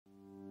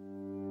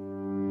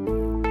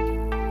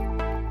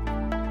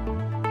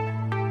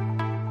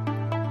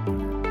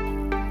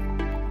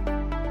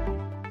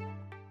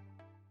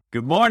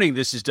Good morning.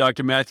 This is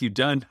Dr. Matthew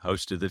Dunn,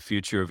 host of The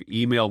Future of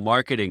Email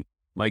Marketing.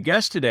 My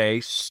guest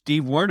today,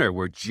 Steve Werner.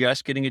 We're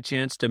just getting a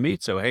chance to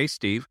meet. So, hey,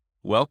 Steve,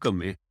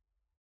 welcome.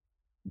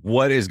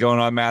 What is going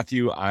on,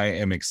 Matthew? I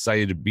am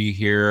excited to be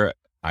here.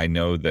 I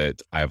know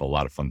that I have a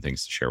lot of fun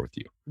things to share with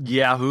you.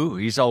 Yahoo!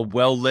 He's all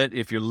well lit.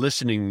 If you're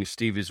listening,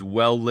 Steve is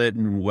well lit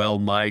and well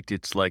mic'd.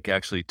 It's like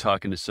actually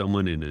talking to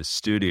someone in a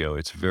studio.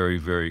 It's very,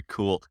 very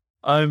cool.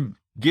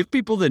 Give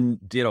people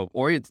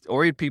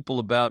orient people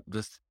about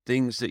the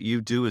things that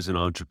you do as an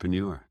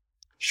entrepreneur.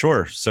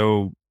 Sure.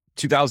 So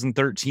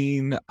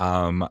 2013,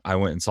 I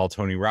went and saw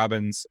Tony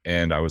Robbins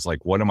and I was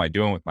like, what am I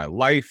doing with my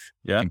life?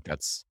 Yeah. I think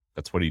that's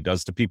what he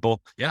does to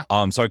people. Yeah.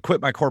 So I quit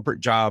my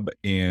corporate job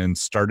and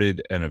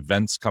started an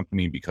events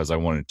company because I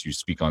wanted to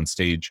speak on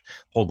stage,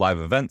 hold live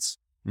events.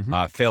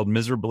 Failed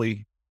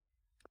miserably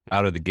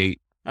out of the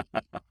gate.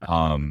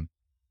 Blew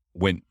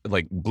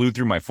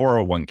through my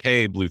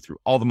 401k, blew through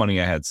all the money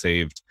I had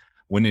saved,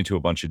 went into a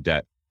bunch of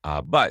debt.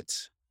 But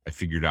I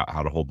figured out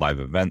how to hold live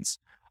events.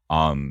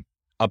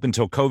 Up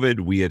until COVID,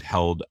 we had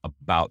held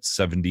about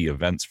 70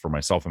 events for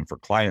myself and for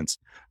clients,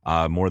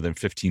 more than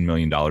 $15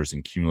 million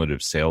in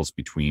cumulative sales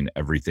between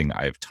everything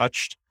I've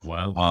touched.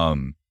 Wow.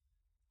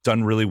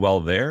 Done really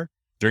well there.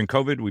 During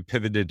COVID, we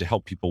pivoted to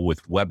help people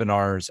with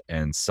webinars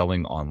and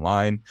selling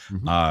online.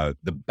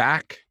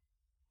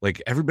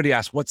 Everybody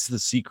asks, what's the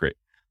secret?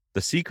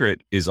 The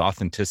secret is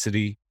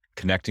authenticity,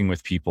 connecting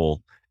with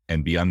people,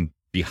 and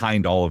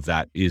behind all of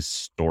that is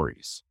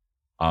stories.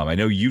 I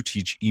know you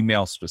teach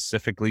email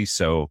specifically,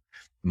 so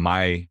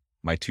my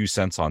 2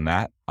 cents on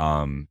that.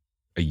 About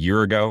a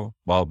year and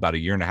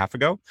a half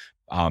ago,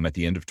 at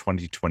the end of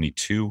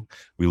 2022,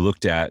 we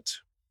looked at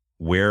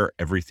where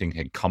everything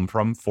had come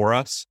from for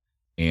us,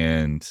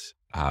 and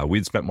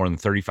we'd spent more than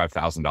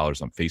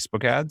 $35,000 on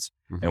Facebook ads,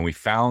 and we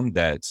found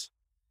that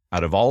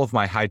out of all of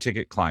my high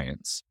ticket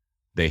clients,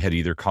 they had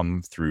either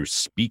come through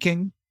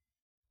speaking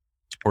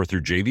or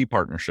through JV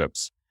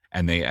partnerships,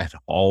 and they had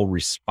all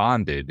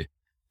responded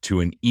to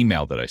an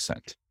email that I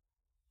sent.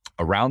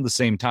 Around the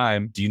same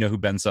time, do you know who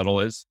Ben Settle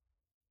is?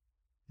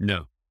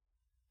 No.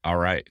 All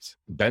right.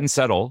 Ben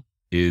Settle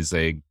is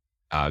a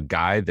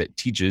guy that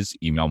teaches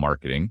email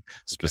marketing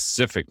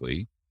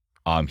specifically.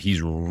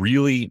 He's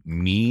really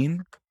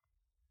mean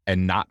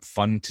and not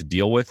fun to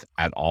deal with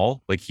at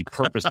all. Like, he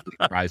purposely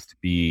tries to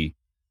be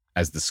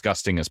as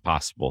disgusting as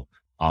possible.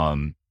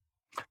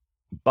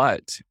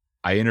 But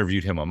I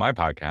interviewed him on my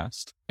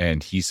podcast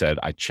and he said,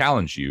 I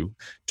challenge you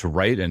to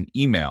write an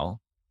email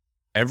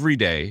every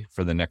day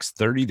for the next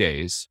 30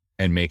 days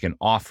and make an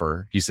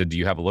offer. He said, do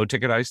you have a low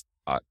ticket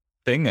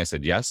thing? I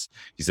said, yes.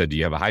 He said, do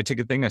you have a high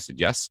ticket thing? I said,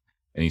 yes.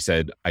 And he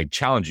said, I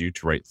challenge you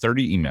to write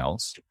 30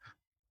 emails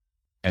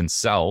and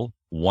sell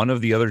one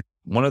of the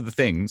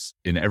things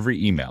in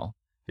every email,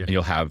 and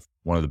you'll have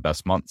one of the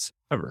best months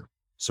ever.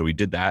 So we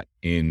did that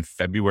in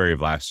February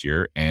of last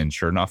year, and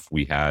sure enough,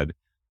 we had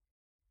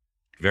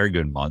a very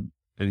good month.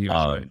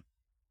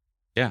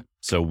 Yeah.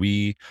 So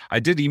I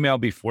did email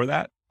before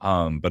that,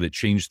 but it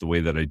changed the way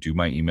that I do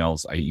my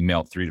emails. I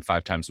email 3 to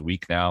 5 times a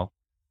week now.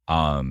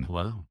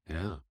 Wow.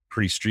 Yeah.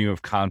 Pretty stream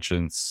of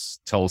conscience.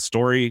 Tell a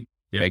story,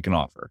 make an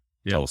offer.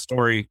 Tell a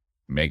story,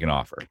 make an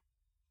offer,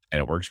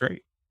 and it works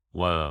great.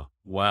 Wow.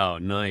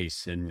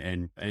 Nice.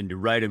 And to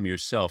write them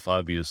yourself,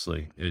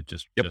 obviously, it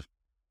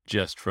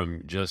just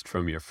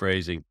from your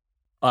phrasing.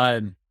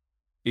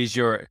 Is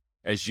your,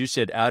 as you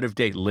said, out of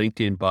date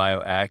LinkedIn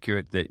bio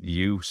accurate that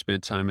you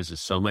spent time as a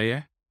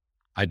sommelier?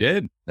 I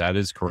did. That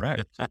is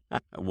correct.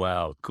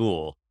 Wow.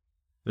 Cool.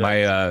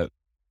 My,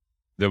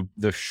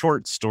 the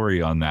short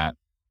story on that,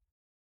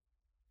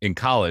 in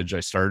college, I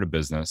started a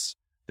business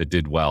that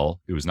did well.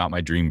 It was not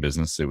my dream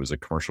business. It was a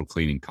commercial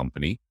cleaning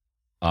company.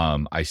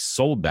 I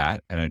sold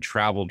that and I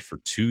traveled for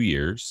 2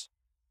 years,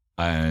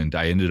 and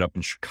I ended up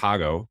in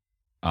Chicago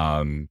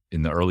in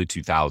the early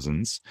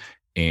 2000s,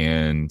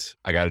 and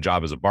I got a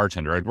job as a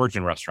bartender. I'd worked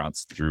in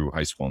restaurants through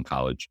high school and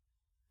college,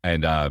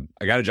 and I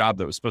got a job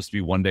that was supposed to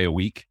be 1 day a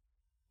week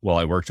while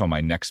I worked on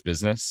my next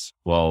business.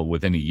 Well,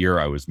 within a year,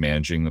 I was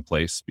managing the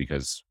place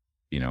because,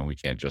 we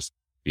can't just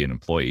be an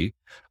employee.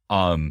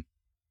 From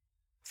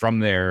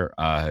there,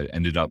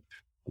 ended up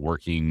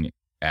working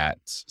at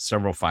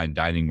several fine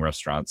dining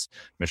restaurants,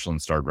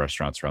 Michelin-starred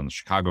restaurants around the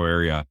Chicago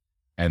area,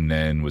 and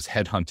then was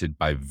headhunted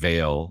by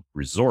Vail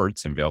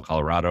Resorts in Vail,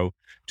 Colorado,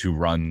 to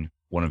run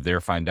one of their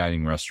fine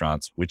dining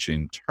restaurants, which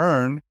in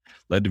turn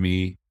led to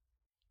me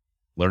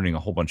learning a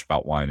whole bunch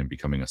about wine and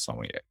becoming a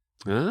sommelier.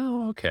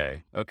 Oh,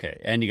 okay.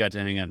 And you got to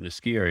hang out in the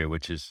ski area,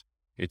 which is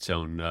its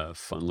own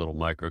fun little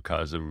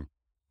microcosm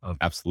of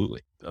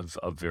Absolutely of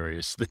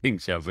various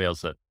things. Yeah,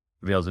 Vail's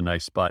a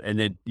nice spot. And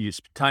then you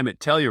spent time at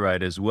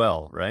Telluride as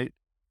well, right?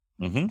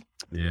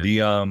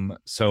 Yeah.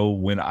 So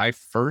when I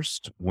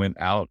first went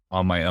out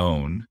on my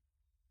own,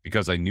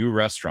 because I knew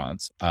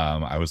restaurants,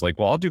 I was like,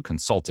 well, I'll do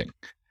consulting.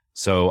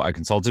 So I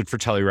consulted for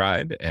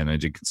Telluride, and I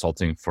did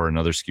consulting for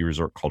another ski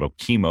resort called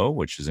Okemo,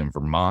 which is in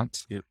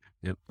Vermont. Yep.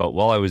 But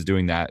while I was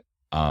doing that,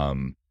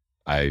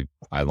 I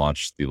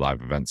launched the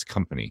live events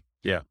company.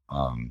 Yeah.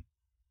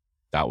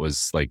 That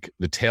was like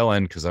the tail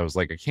end because I was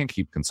like, I can't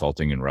keep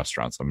consulting in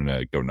restaurants. I'm going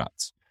to go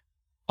nuts.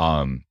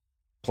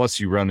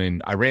 Plus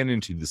I ran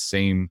into the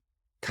same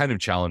kind of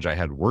challenge I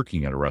had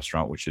working at a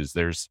restaurant, which is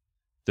there's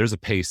a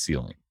pay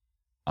ceiling.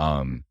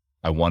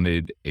 I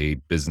wanted a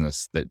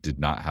business that did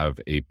not have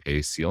a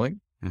pay ceiling.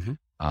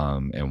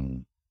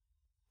 And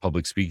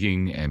public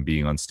speaking and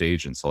being on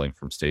stage and selling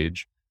from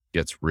stage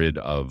gets rid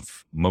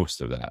of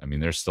most of that. I mean,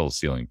 there's still a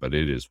ceiling, but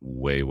it is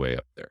way, way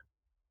up there.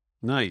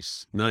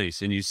 Nice.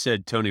 And you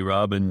said Tony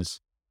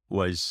Robbins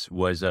was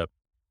a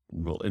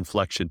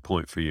inflection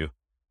point for you.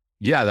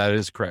 Yeah, that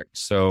is correct.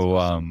 So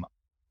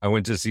I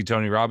went to see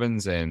Tony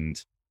Robbins,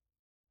 and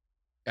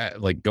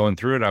like going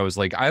through it, I was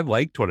like, I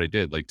liked what I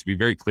did. Like, to be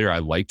very clear, I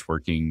liked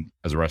working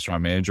as a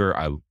restaurant manager.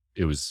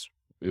 It was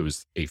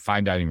a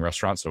fine dining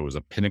restaurant, so it was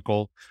a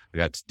pinnacle. I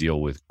got to deal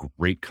with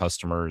great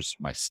customers.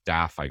 My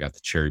staff, I got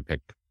to cherry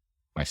pick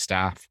my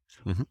staff.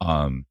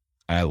 And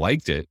I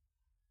liked it.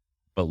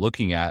 But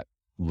looking at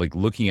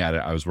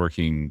it, I was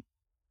working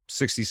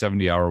 60,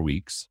 70-hour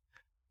weeks,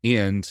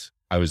 and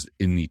I was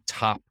in the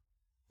top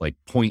like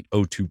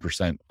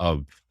 0.02%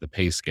 of the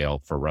pay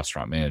scale for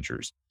restaurant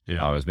managers.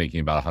 Yeah. I was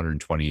making about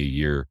 120 a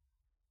year,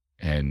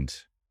 and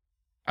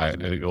I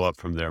didn't go up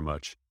from there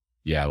much.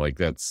 Yeah, like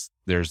there's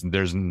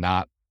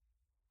not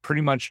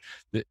pretty much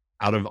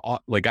out of,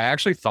 like, I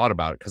actually thought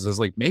about it because I was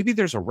like, maybe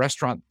there's a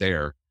restaurant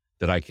there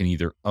that I can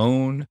either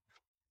own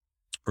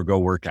or go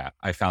work at.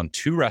 I found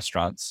 2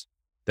 restaurants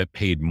that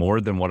paid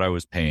more than what I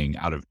was paying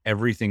out of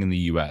everything in the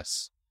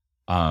US.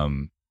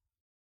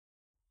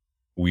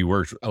 We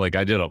worked, like,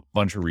 I did a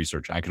bunch of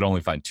research. I could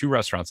only find 2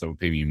 restaurants that would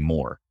pay me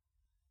more.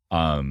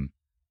 And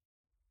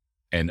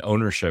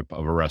ownership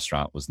of a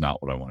restaurant was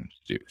not what I wanted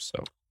to do.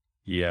 So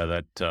yeah,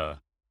 that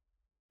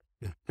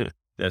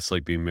that's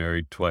like being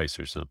married twice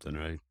or something,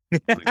 right?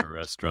 Like a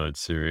restaurant,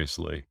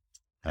 seriously.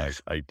 I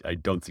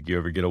don't think you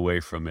ever get away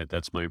from it.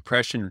 That's my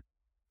impression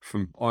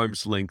from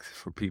arm's length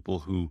for people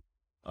who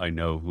I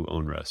know who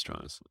own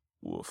restaurants.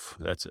 Woof.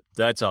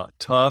 That's a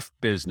tough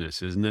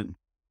business, isn't it?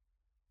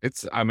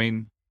 I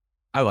mean,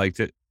 I liked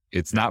it.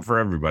 It's not for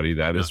everybody.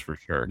 That is for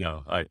sure.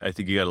 No, I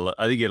think you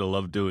gotta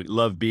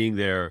love being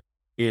there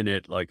in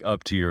it, like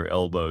up to your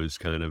elbows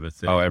kind of a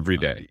thing. Oh, every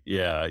day.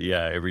 Yeah.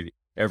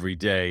 Every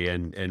day.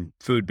 And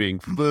food being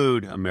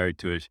food. I'm married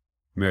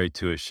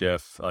to a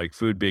chef. Like,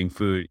 food being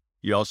food,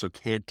 you also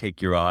can't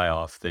take your eye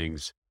off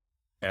things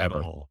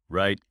ever.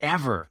 Right?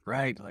 Ever.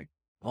 Right? Like,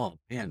 oh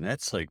man,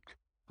 that's like,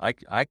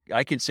 I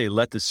can say,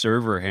 let the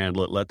server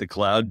handle it, let the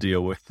cloud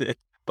deal with it.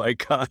 By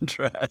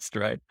contrast,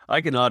 right? I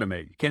can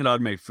automate. You can't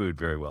automate food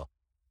very well.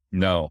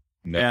 No,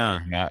 yeah,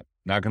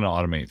 not going to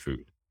automate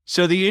food.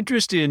 So the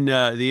interest in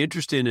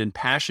and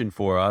passion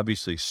for,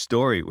 obviously,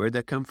 story. Where'd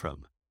that come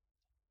from?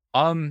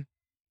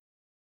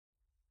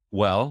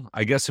 Well,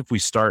 I guess if we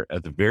start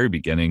at the very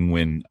beginning,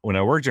 when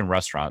I worked in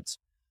restaurants,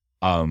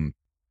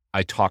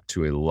 I talked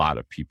to a lot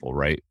of people.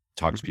 Right,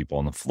 talked to people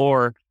on the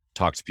floor,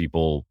 talked to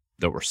people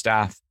that were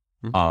staff.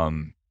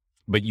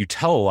 But you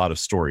tell a lot of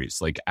stories.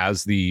 Like,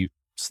 as the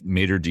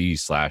maitre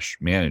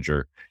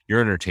d/manager,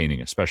 you're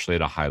entertaining, especially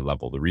at a high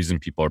level. The reason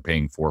people are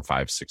paying $400,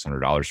 $500,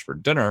 $600 for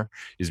dinner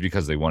is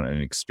because they want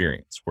an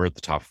experience. We're at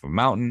the top of a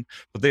mountain,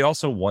 but they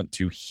also want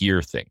to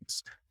hear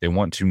things. They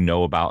want to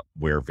know about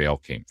where Vail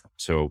came from.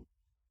 So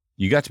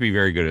you got to be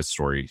very good at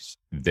stories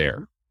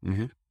there.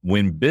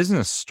 When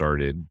business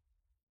started,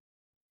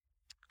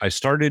 I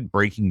started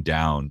breaking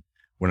down,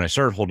 when I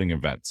started holding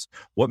events,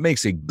 what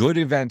makes a good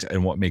event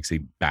and what makes a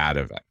bad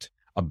event.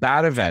 A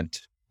bad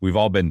event, we've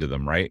all been to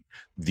them, right?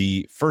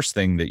 The first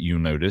thing that you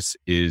notice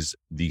is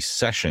the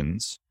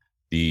sessions,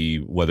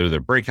 whether they're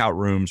breakout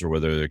rooms or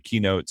whether they're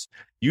keynotes,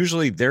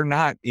 usually they're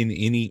not in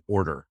any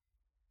order,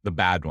 the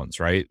bad ones,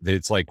 right?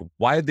 It's like,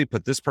 why did they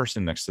put this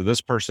person next to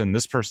this person?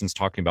 This person's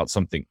talking about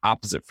something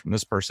opposite from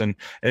this person,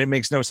 and it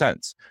makes no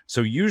sense. So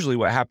usually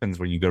what happens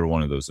when you go to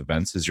one of those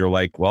events is you're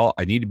like, well,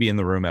 I need to be in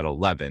the room at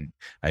 11.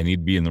 I need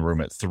to be in the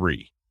room at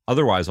 3.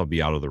 Otherwise, I'll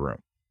be out of the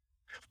room.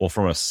 Well,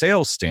 from a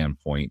sales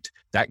standpoint,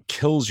 that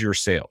kills your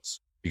sales,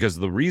 because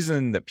the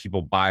reason that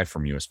people buy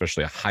from you,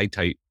 especially a high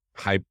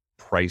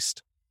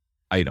priced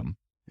item,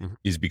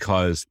 is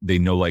because they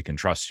know, like, and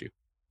trust you.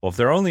 Well, if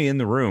they're only in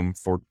the room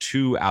for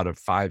 2 out of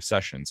 5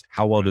 sessions,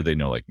 how well do they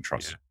know, like, and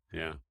trust you?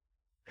 Yeah.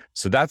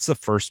 So that's the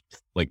first,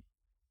 like,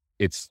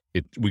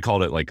 we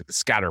called it like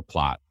scatter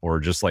plot, or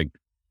just like,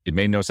 it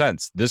made no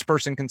sense. This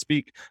person can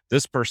speak.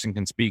 This person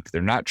can speak.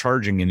 They're not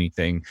charging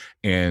anything,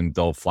 and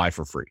they'll fly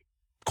for free.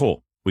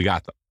 Cool. We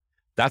got them.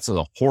 That's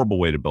a horrible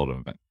way to build an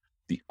event.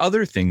 The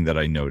other thing that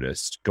I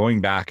noticed,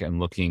 going back and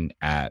looking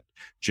at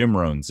Jim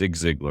Rohn, Zig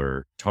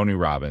Ziglar, Tony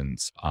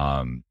Robbins,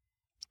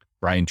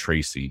 Brian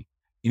Tracy,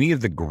 any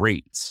of the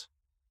greats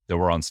that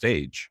were on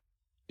stage,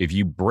 if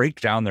you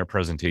break down their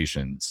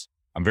presentations,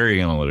 I'm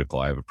very analytical.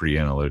 I have a pretty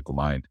analytical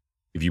mind.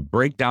 If you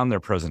break down their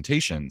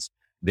presentations,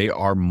 they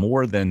are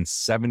more than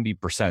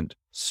 70%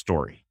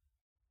 story.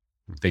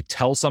 They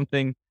tell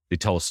something, they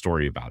tell a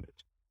story about it.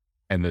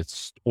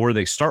 Or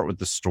they start with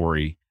the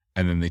story,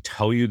 and then they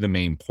tell you the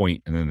main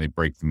point, and then they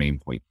break the main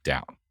point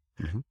down.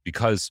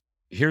 Because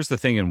here's the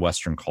thing in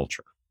Western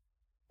culture.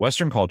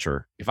 Western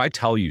culture, if I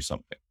tell you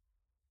something,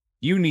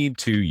 you need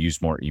to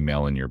use more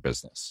email in your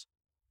business,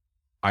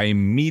 I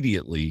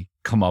immediately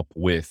come up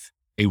with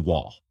a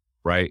wall,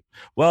 right?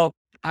 Well,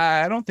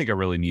 I don't think I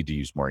really need to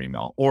use more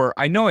email, or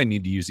I know I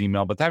need to use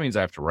email, but that means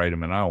I have to write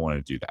them and I don't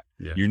want to do that.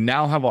 Yeah. You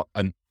now have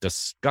a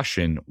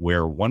discussion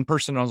where one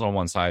person is on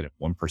one side,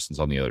 one person's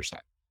on the other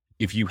side.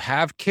 If you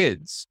have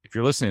kids, if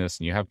you're listening to this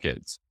and you have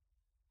kids,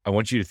 I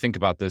want you to think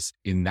about this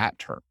in that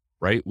term,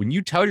 right? When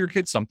you tell your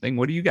kids something,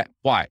 what do you get?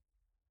 Why?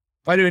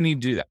 Why do I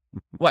need to do that?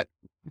 What?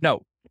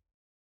 No.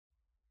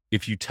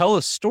 If you tell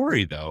a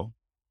story, though,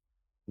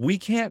 we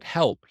can't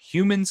help,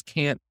 humans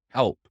can't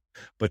help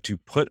but to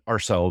put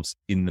ourselves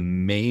in the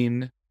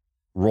main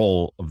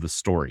role of the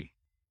story.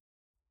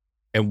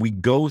 And we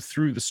go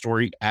through the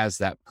story as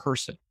that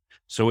person.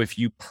 So if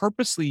you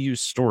purposely use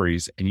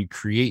stories and you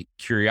create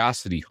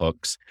curiosity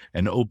hooks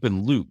and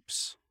open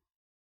loops,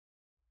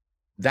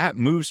 that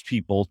moves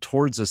people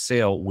towards a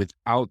sale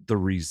without the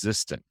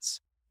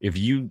resistance. If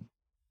you,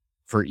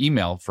 for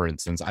email, for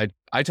instance,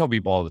 I tell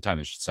people all the time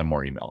they should send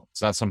more email.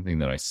 It's not something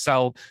that I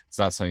sell. It's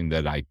not something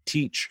that I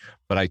teach,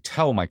 but I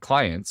tell my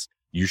clients,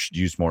 you should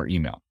use more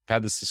email. I've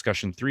had this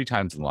discussion 3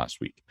 times in the last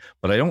week,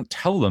 but I don't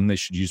tell them they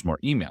should use more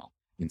email.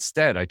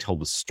 Instead, I tell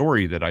the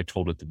story that I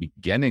told at the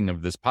beginning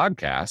of this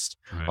podcast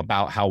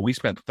about how we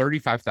spent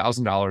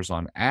 $35,000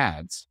 on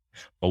ads.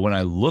 But when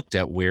I looked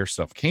at where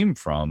stuff came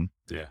from,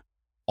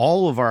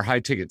 all of our high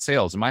ticket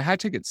sales, and my high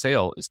ticket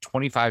sale is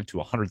 $25,000 to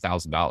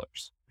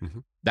 $100,000.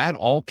 That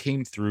all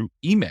came through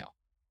email,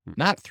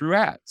 not through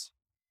ads.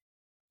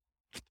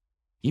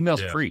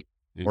 Email's free,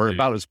 or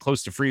about as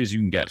close to free as you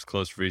can get. As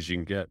close to free as you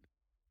can get.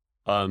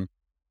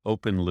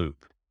 Open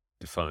loop,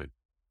 define.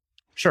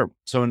 Sure.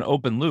 So an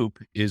open loop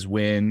is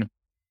when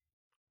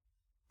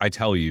I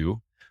tell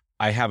you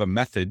I have a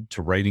method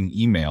to writing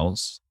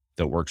emails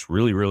that works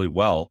really, really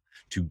well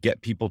to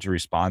get people to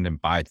respond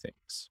and buy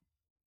things.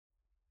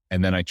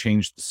 And then I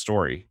change the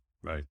story.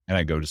 Right. And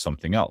I go to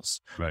something else.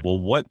 Right. Well,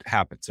 what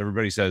happens?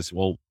 Everybody says,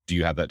 well, do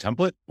you have that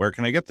template? Where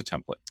can I get the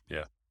template?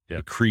 Yeah.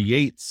 It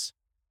creates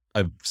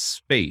a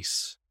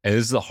space. And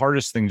this is the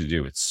hardest thing to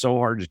do. It's so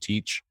hard to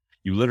teach.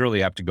 You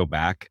literally have to go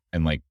back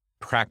and like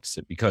practice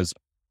it, because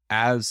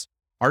as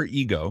our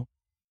ego,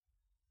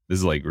 this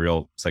is like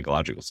real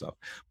psychological stuff,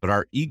 but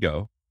our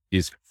ego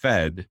is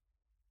fed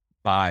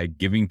by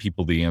giving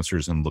people the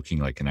answers and looking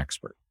like an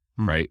expert,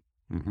 right?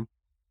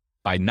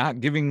 By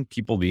not giving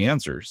people the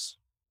answers,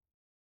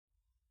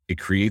 it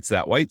creates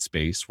that white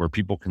space where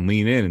people can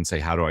lean in and say,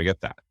 how do I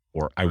get that?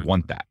 Or I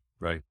want that.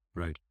 Right.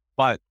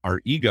 But our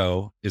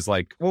ego is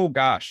like, oh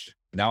gosh,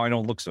 now I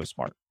don't look so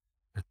smart.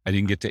 I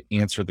didn't get to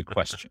answer the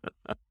question.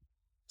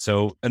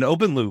 So an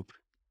open loop.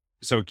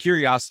 So a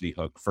curiosity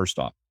hook, first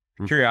off,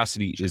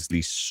 curiosity is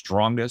the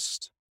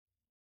strongest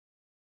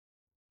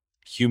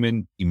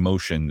human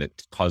emotion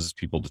that causes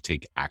people to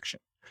take action,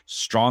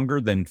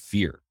 stronger than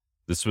fear.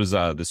 This was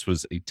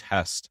a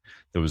test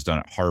that was done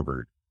at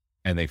Harvard,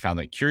 and they found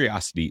that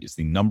curiosity is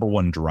the number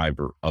one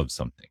driver of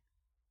something.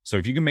 So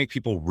if you can make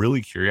people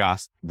really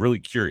curious,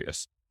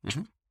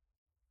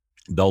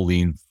 they'll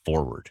lean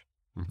forward.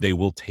 They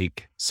will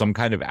take some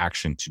kind of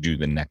action to do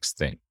the next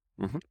thing.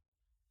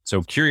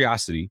 So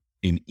curiosity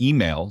in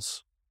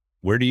emails,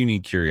 where do you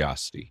need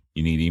curiosity?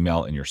 You need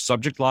email in your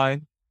subject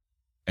line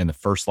and the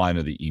first line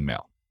of the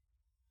email.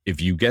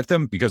 If you get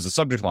them, because the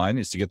subject line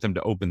is to get them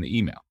to open the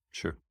email.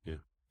 Sure. Yeah.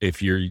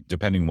 If you're,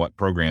 depending what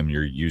program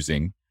you're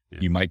using,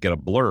 you might get a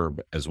blurb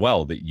as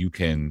well that you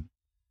can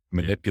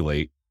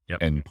manipulate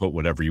and put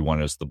whatever you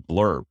want as the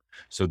blurb.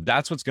 So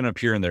that's what's going to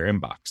appear in their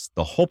inbox.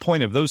 The whole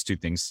point of those two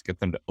things is to get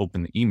them to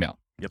open the email.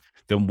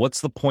 Then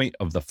what's the point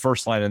of the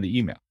first line of the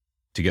email?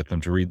 To get them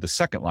to read the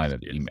second line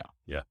of the email.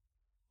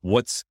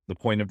 What's the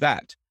point of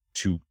that?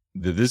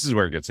 This is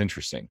where it gets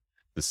interesting.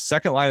 The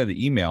second line of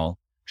the email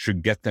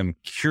should get them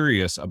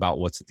curious about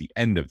what's at the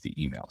end of the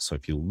email. So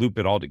if you loop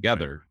it all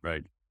together,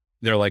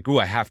 they're like, "Ooh,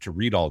 I have to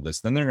read all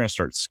this." Then they're going to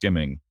start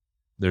skimming.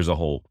 There's a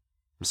whole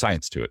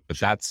science to it, but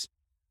that's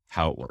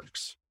how it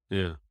works.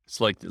 Yeah, it's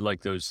like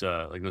those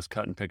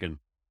cotton picking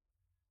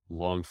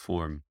long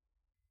form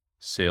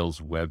sales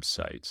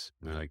websites.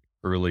 Like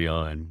early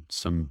on,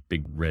 some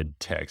big red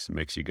text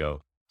makes you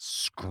go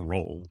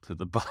scroll to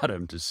the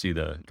bottom to see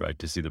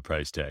the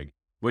price tag.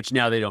 Which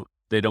now they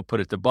don't put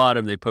at the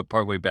bottom; they put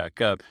partway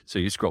back up, so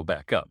you scroll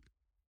back up.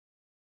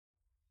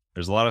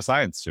 There's a lot of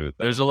science to it.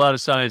 There's a lot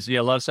of science. Yeah,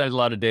 a lot of science, a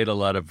lot of data, a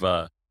lot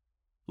of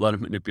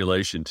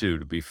manipulation too,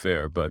 to be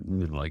fair. But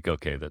like,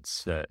 okay,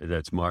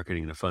 that's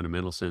marketing in a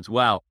fundamental sense.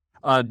 Wow.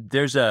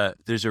 There's a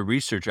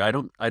researcher.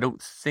 I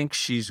don't think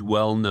she's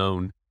well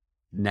known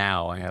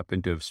now. I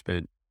happen to have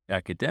spent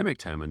academic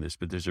time on this,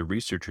 but there's a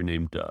researcher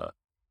named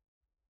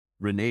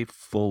Renee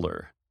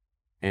Fuller,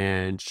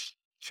 and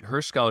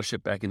her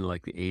scholarship back in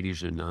like the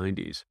 80s or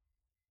 90s,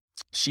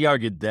 she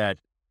argued that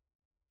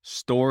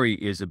story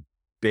is a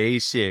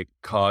basic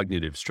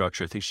cognitive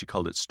structure. I think she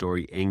called it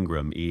story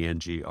engram,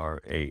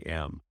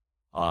 E-N-G-R-A-M.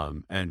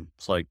 And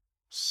it's like,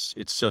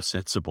 it's so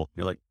sensible.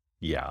 You're like,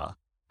 yeah.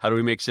 How do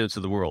we make sense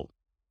of the world?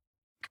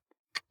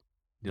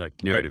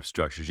 like narrative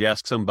structures. You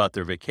ask someone about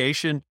their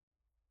vacation,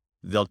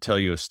 they'll tell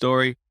you a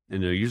story,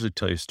 and they'll usually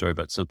tell you a story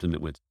about something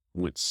that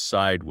went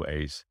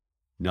sideways,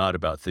 not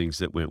about things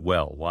that went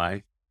well.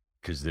 Why?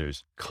 Because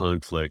there's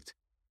conflict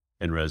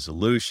and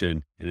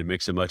resolution, and it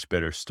makes a much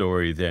better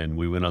story than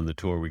we went on the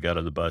tour, we got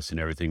on the bus, and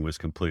everything was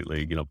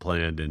completely,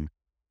 planned and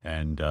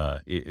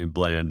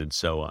bland and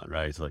so on,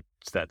 right? It's like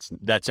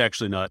that's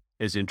actually not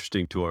as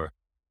interesting to our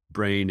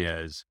brain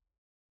as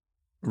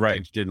Right.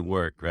 things didn't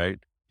work, right?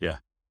 Yeah.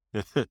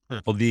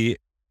 Well,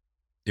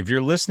 if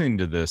you're listening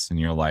to this and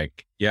you're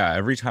like, yeah,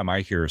 every time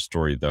I hear a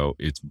story though,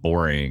 it's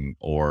boring,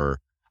 or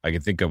I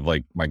can think of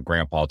like my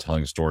grandpa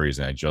telling stories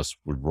and I just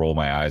would roll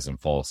my eyes and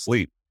fall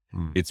asleep.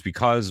 It's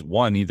because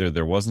one, either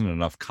there wasn't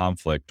enough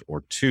conflict,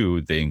 or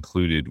two, they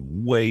included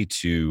way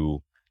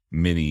too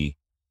many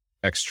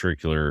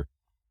extracurricular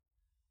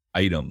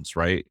items,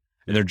 right?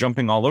 And they're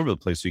jumping all over the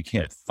place, so you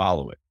can't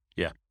follow it.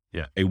 Yeah.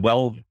 Yeah. A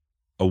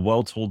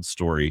well-told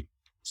story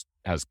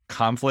has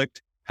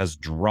conflict, has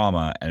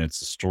drama, and it's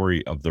the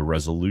story of the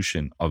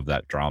resolution of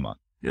that drama.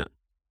 Yeah.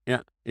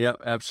 Yeah. Yeah,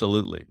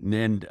 absolutely.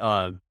 And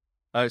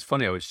it's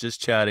funny. I was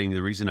just chatting.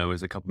 The reason I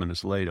was a couple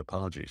minutes late,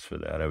 apologies for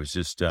that. I was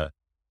just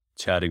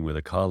chatting with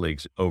a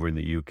colleague over in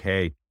the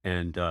UK,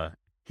 and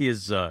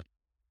his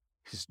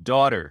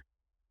daughter,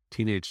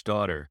 teenage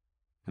daughter,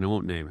 and I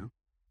won't name him.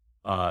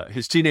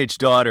 His teenage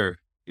daughter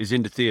is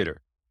into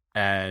theater,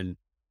 and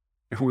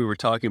we were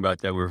talking about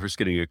that. We were first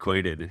getting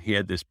acquainted, and he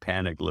had this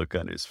panic look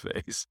on his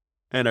face.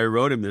 And I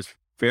wrote him this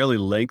fairly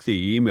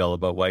lengthy email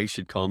about why he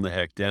should calm the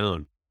heck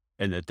down,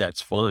 and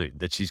that's fine,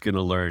 that she's going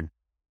to learn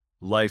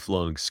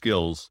lifelong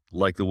skills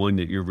like the one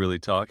that you're really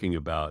talking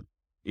about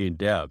in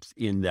depth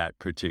in that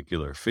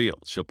particular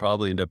field. She'll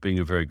probably end up being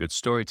a very good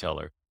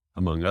storyteller,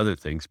 among other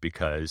things,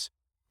 because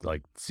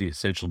like it's the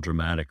essential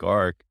dramatic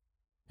arc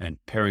and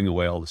paring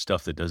away all the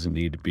stuff that doesn't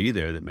need to be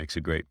there that makes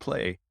a great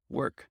play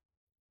work.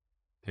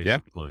 Yeah.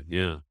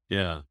 Yeah.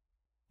 Yeah.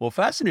 Well,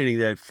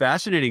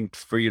 fascinating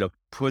for you to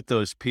put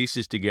those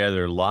pieces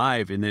together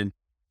live, and then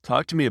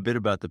talk to me a bit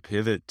about the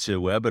pivot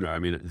to webinar. I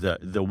mean,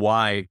 the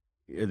why,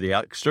 the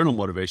external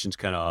motivation is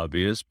kind of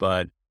obvious,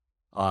 but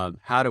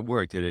how'd it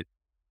work? Did it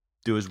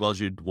do as well as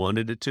you'd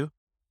wanted it to?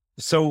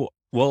 So,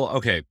 well,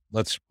 okay,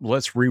 let's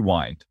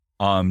rewind.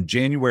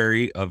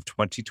 January of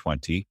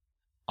 2020,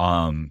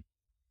 I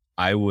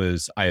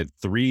had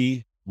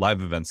 3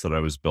 live events that I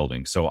was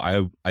building. So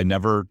I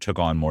never took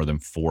on more than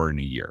 4 in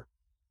a year.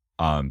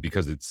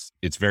 Because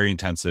it's very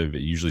intensive.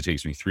 It usually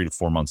takes me 3 to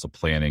 4 months of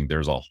planning.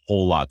 There's a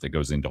whole lot that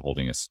goes into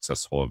holding a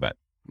successful event.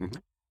 Mm-hmm.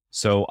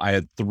 So I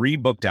had 3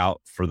 booked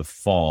out for the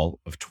fall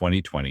of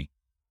 2020.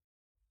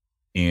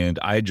 And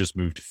I had just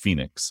moved to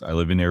Phoenix. I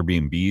live in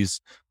Airbnbs.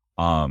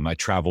 I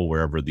travel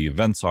wherever the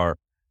events are,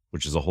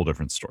 which is a whole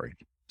different story.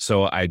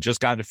 So I just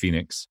got to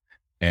Phoenix,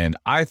 and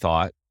I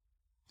thought,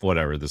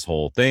 whatever, this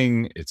whole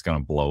thing, it's going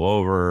to blow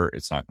over.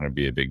 It's not going to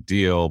be a big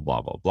deal,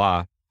 blah, blah,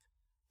 blah.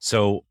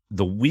 So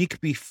the week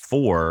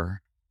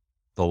before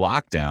the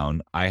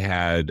lockdown,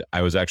 I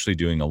was actually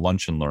doing a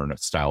lunch and learn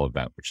style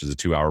event, which is a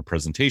 2-hour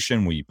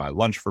presentation. We buy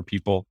lunch for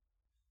people,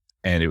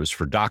 and it was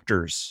for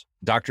doctors,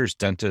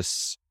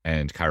 dentists,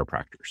 and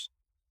chiropractors.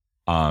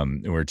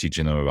 And we were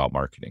teaching them about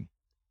marketing.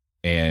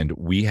 And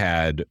we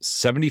had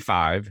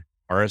 75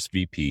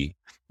 RSVP.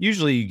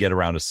 Usually you get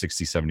around a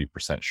 60,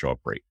 70% show up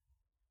rate.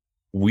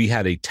 We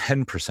had a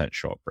 10%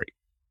 show up rate.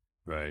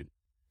 Right.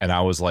 And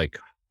I was like,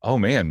 oh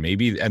man,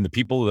 maybe. And the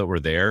people that were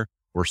there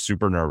were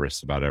super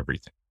nervous about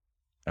everything.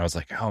 And I was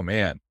like, oh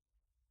man,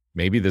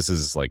 maybe this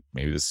is going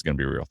to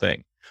be a real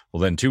thing.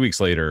 Well, then 2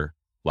 weeks later,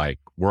 like,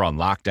 we're on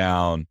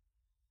lockdown.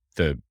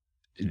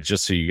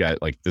 Just so you guys,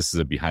 like, this is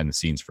a behind the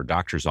scenes for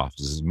doctors'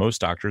 offices. Most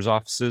doctors'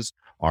 offices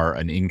are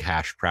an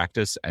in-cash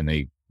practice, and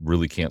they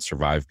really can't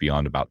survive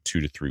beyond about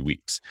 2 to 3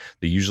 weeks.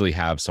 They usually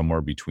have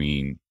somewhere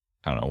between,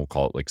 I don't know, we'll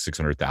call it like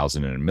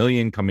 600,000 and $1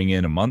 million coming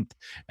in a month,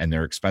 and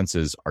their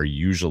expenses are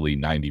usually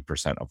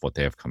 90% of what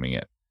they have coming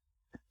in.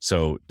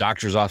 So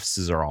doctors'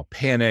 offices are all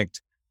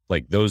panicked.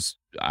 Like those,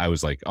 I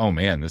was like, oh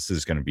man, this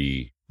is going to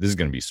be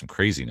some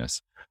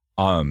craziness.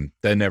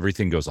 Then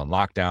everything goes on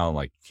lockdown.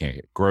 Like, you can't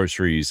get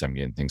groceries. I'm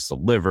getting things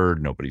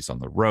delivered. Nobody's on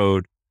the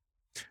road.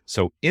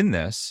 So in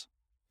this,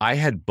 I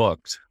had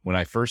booked, when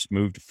I first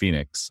moved to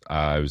Phoenix,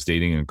 I was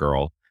dating a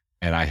girl,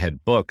 and I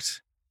had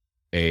booked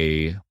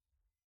a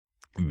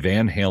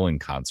Van Halen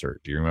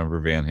concert. Do you remember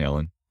Van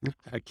Halen?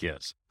 Heck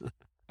yes.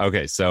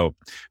 Okay. So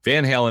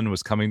Van Halen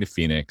was coming to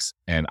Phoenix,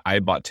 and I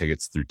bought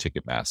tickets through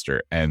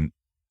Ticketmaster, and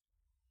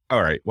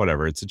all right,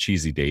 whatever. It's a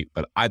cheesy date,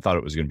 but I thought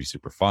it was going to be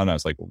super fun. I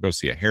was like, we'll go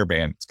see a hair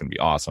band. It's going to be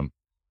awesome.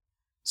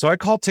 So I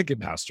called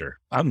Ticketmaster.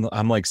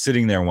 I'm like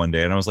sitting there one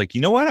day, and I was like,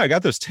 you know what? I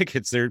got those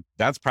tickets there.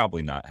 That's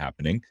probably not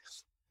happening.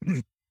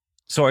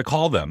 So I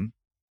called them,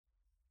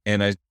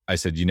 and I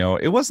said,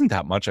 it wasn't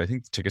that much. I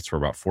think the tickets were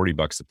about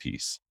 $40 a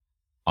piece,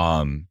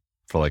 for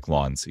like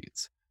lawn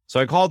seats. So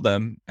I called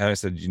them, and I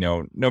said,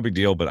 no big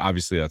deal, but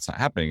obviously that's not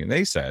happening. And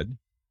they said,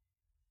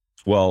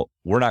 well,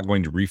 we're not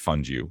going to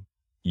refund you.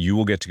 You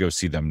will get to go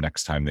see them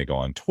next time they go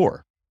on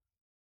tour.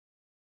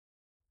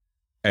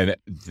 And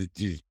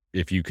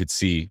if you could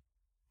see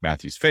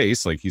Matthew's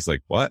face, like he's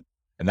like, what?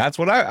 And that's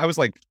what I was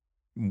like,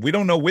 we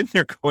don't know when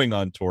they're going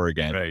on tour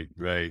again. Right,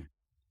 right.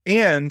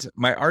 And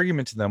my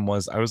argument to them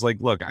was, I was like,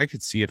 look, I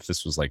could see if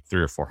this was like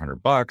 $300 or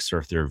 $400, or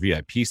if they're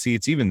VIP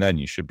seats, even then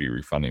you should be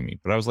refunding me.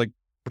 But I was like,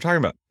 we're talking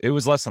about, it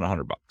was less than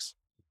 $100.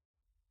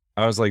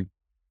 I was like,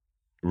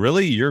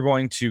 really? You're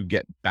going to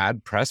get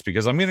bad press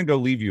because I'm going to go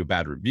leave you a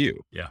bad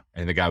review. Yeah.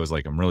 And the guy was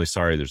like, I'm really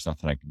sorry. There's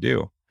nothing I can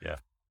do. Yeah.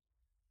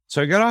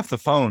 So I got off the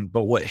phone,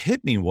 but what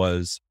hit me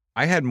was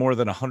I had more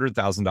than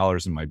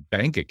 $100,000 in my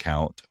bank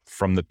account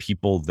from the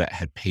people that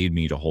had paid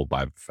me to hold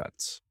live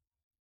events.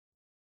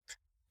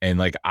 And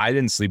like, I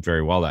didn't sleep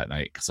very well that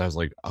night because I was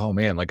like, oh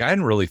man, like I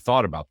hadn't really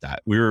thought about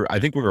that. I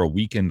think we were a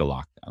week into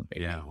lockdown.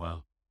 Maybe. Yeah.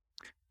 Wow.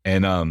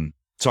 And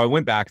so I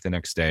went back the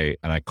next day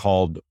and I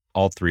called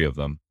all three of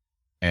them.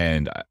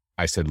 And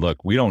I said,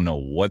 look, we don't know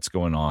what's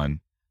going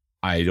on.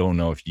 I don't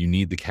know if you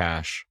need the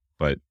cash,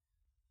 but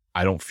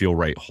I don't feel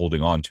right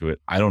holding on to it.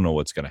 I don't know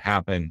what's going to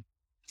happen.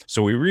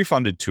 So we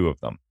refunded two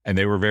of them and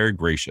they were very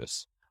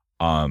gracious.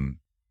 The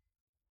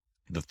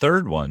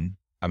third one,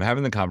 I'm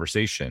having the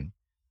conversation,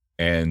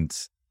 and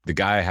the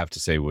guy, I have to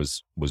say,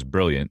 was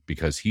brilliant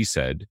because he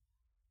said,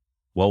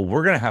 well,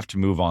 we're going to have to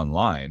move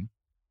online.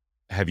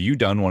 Have you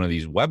done one of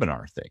these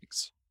webinar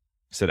things?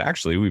 I said,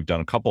 actually, we've done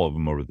a couple of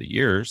them over the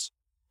years.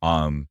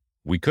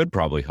 We could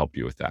probably help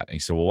you with that. And he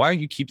said, well, why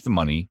don't you keep the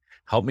money,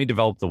 help me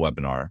develop the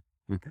webinar?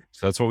 Okay.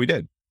 So that's what we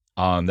did.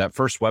 That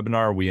first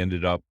webinar, we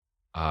ended up,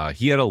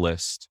 he had a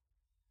list.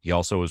 He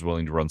also was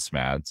willing to run some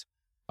ads.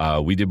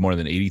 We did more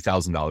than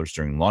 $80,000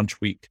 during launch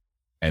week.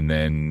 And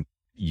then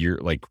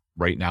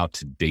right now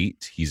to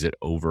date,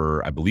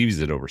 I believe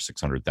he's at over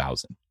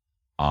 600,000.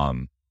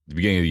 The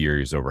beginning of the year,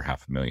 he was over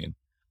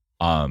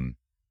 $500,000.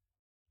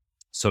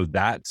 So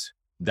that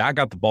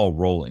got the ball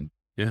rolling.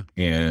 Yeah.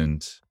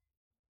 And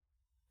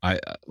I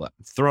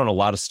thrown a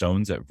lot of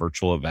stones at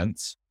virtual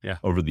events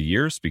over the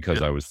years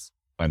because I was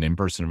an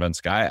in-person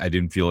events guy. I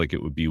didn't feel like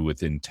it would be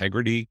with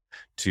integrity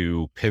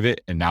to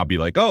pivot and now be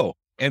like, oh,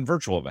 and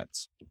virtual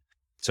events.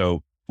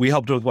 So we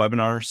helped with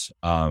webinars.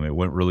 It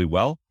went really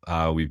well.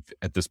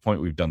 At this point,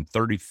 we've done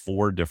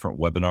 34 different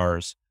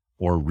webinars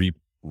or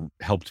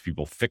helped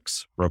people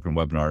fix broken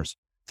webinars,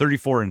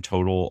 34 in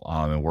total.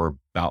 And we're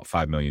about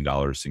 $5 million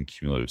in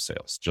cumulative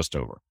sales, just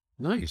over.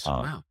 Nice.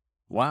 Wow.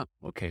 Wow.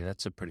 Okay.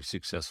 That's a pretty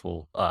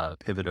successful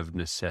pivot of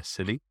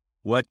necessity.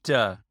 What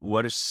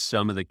are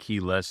some of the key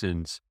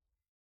lessons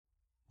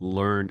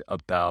learned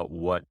about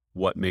what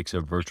makes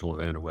a virtual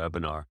event or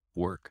webinar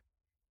work?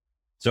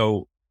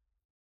 So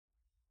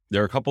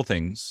there are a couple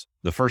things.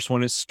 The first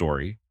one is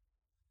story.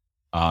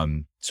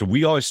 So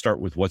we always start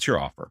with what's your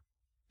offer,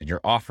 and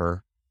your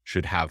offer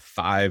should have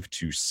 5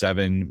 to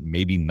 7,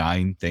 maybe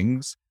 9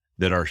 things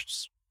that are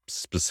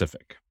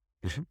specific.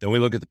 Mm-hmm. Then we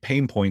look at the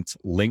pain points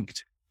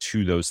linked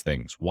to those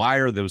things. Why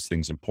are those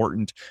things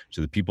important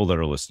to the people that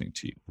are listening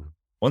to you? Mm-hmm.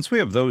 Once we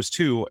have those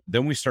two,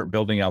 then we start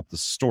building out the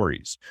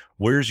stories.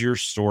 Where's your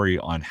story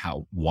on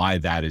why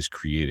that is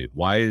created?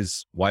 Why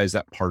is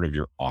that part of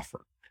your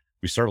offer?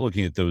 We start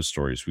looking at those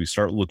stories. We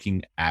start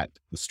looking at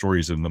the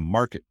stories in the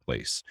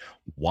marketplace.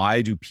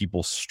 Why do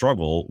people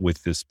struggle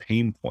with this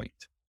pain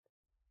point?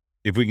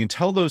 If we can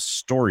tell those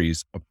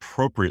stories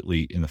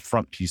appropriately in the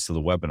front piece of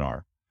the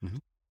webinar, mm-hmm.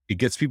 it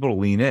gets people to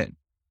lean in.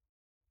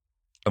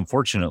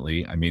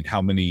 Unfortunately, I mean,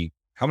 how many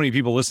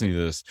people listening to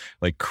this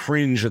like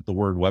cringe at the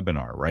word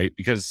webinar, right?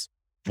 Because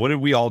what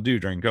did we all do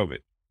during COVID?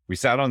 We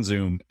sat on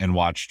Zoom and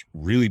watched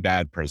really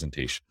bad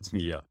presentations.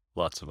 Yeah,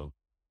 lots of them.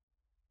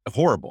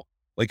 Horrible.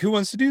 Like, who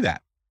wants to do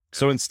that?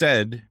 So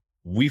instead,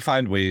 we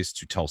find ways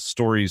to tell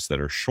stories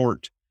that are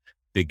short.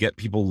 They get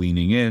people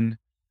leaning in.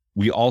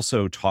 We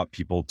also taught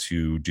people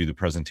to do the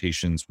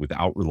presentations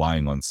without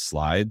relying on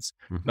slides.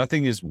 Mm-hmm.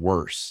 Nothing is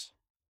worse.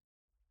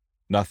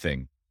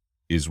 Nothing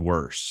is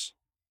worse.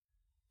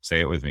 Say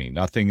it with me.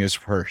 Nothing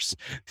is worse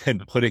than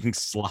putting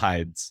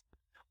slides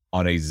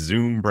on a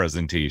Zoom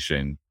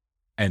presentation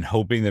and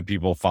hoping that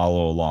people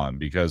follow along,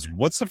 because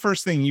what's the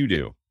first thing you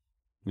do?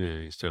 Yeah,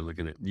 you start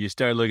looking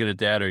at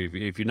that, or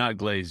if you're not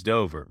glazed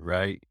over,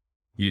 right?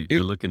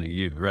 You're looking at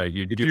you, right?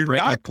 If you're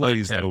not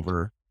glazed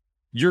over,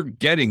 you're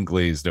getting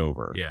glazed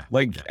over. Yeah.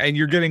 And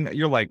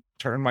you're like,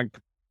 turn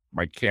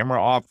my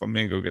camera off. I'm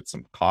going to go get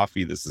some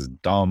coffee. This is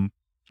dumb.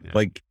 Yeah.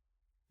 Like,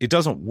 it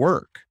doesn't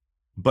work.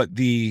 But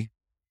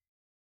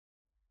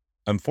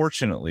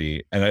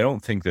unfortunately, and I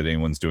don't think that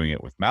anyone's doing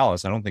it with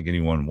malice. I don't think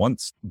anyone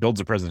builds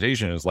a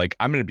presentation and is like,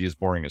 I'm going to be as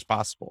boring as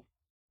possible.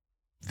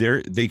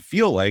 They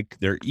feel like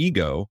their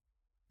ego,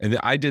 and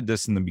I did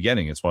this in the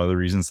beginning. It's one of the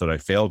reasons that I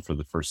failed for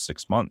the first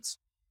 6 months,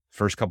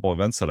 first couple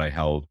events that I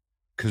held,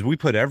 because we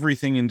put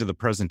everything into the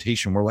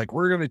presentation. We're like,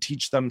 we're going to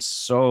teach them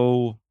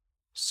so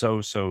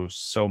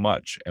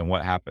much. And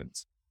what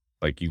happens?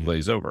 Like, you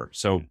glaze over.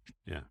 So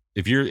yeah,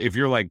 if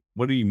you're like,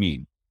 what do you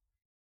mean?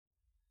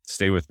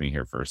 Stay with me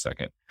here for a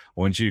second.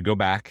 I want you to go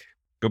back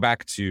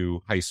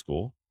to high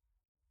school.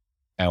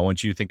 And I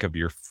want you to think of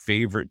your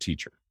favorite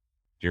teacher.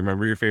 Do you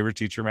remember your favorite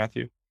teacher,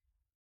 Matthew?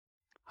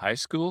 High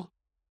school?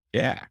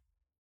 Yeah.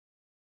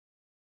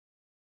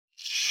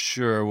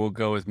 Sure, we'll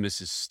go with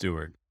Mrs.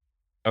 Stewart.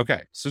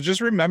 Okay. So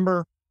just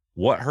remember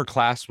what her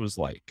class was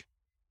like.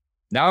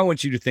 Now I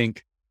want you to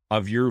think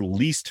of your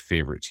least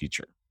favorite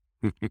teacher.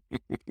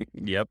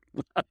 Yep.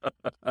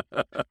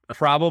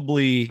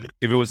 Probably,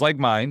 if it was like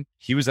mine,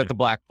 he was at the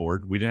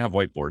blackboard. We didn't have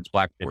whiteboards,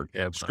 blackboard,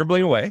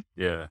 scribbling away.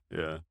 Yeah,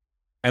 yeah.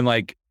 And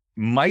like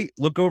might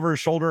look over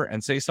his shoulder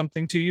and say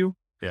something to you.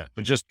 Yeah.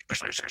 But just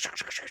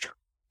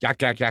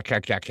yak, yak, yak,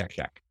 yak, yak, yak,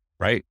 yak.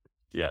 Right?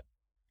 Yeah.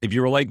 If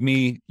you were like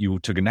me, you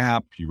took a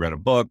nap, you read a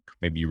book,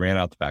 maybe you ran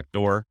out the back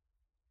door.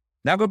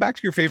 Now go back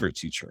to your favorite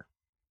teacher.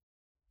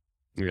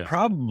 Yeah.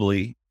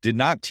 Probably did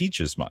not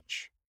teach as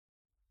much.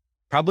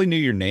 Probably knew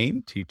your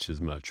name. Teach as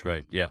much,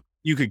 right? Yeah.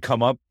 You could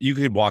come up, you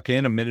could walk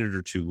in a minute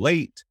or two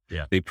late.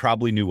 Yeah. They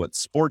probably knew what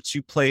sports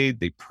you played.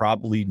 They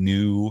probably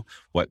knew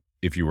what,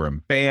 if you were in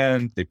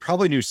band, they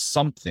probably knew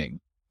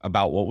something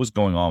about what was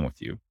going on with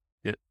you.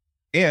 Yeah.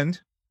 And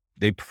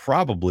they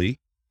probably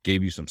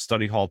gave you some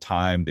study hall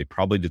time. They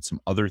probably did some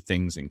other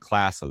things in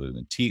class other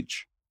than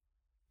teach.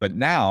 But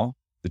now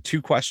the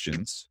two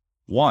questions,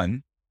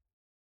 one,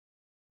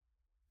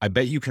 I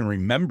bet you can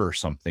remember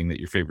something that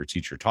your favorite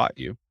teacher taught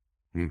you,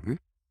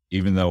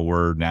 even though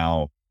we're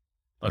now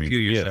a few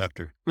years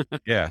after.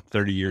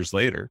 30 years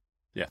later.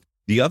 Yeah.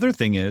 The other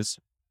thing is,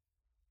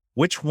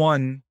 which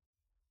one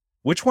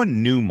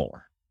knew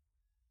more,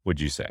 would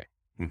you say?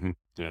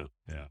 Yeah.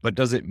 Yeah. But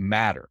does it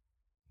matter?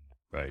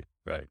 Right.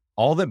 Right.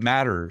 All that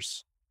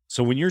matters.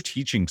 So when you're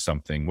teaching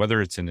something,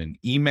 whether it's in an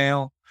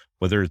email,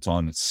 whether it's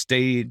on a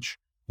stage,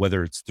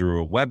 whether it's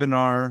through a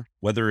webinar,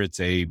 whether it's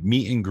a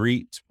meet and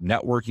greet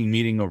networking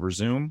meeting over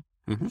Zoom,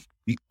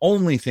 the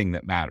only thing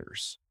that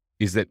matters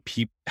is that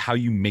how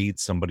you made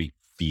somebody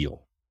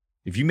feel.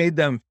 If you made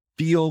them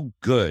feel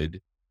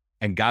good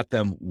and got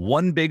them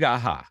one big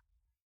aha,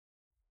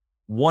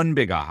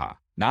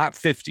 not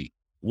 50,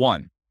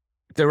 one.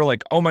 If they were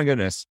like, oh my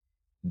goodness,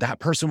 that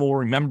person will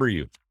remember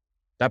you.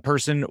 That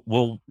person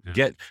will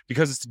get,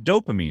 because it's a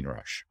dopamine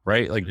rush,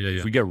 right? Like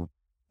if we get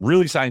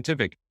really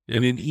scientific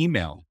in an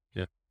email,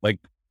 like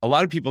a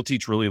lot of people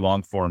teach really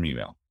long form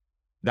email.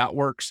 That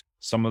works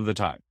some of the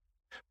time.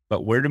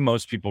 But where do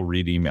most people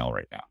read email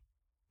right now?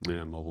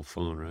 Yeah, mobile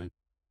phone, right?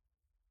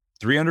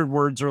 300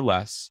 words or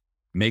less,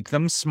 make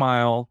them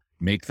smile,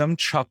 make them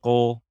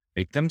chuckle,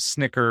 make them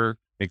snicker,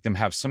 make them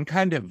have some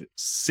kind of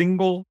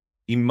single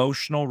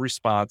emotional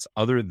response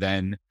other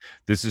than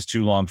this is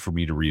too long for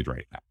me to read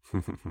right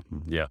now.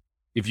 Yeah.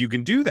 If you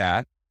can do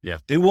that,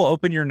 they will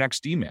open your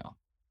next email.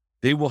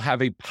 They will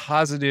have a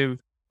positive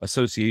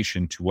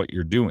association to what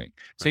you're doing.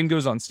 Same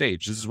goes on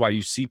stage. This is why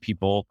you see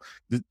people,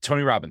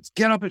 Tony Robbins,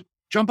 get up,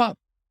 jump up,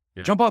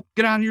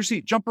 get out of your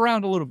seat, jump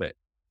around a little bit.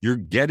 You're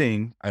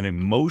getting an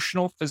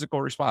emotional,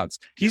 physical response.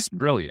 He's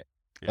brilliant.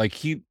 Like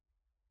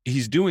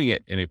he's doing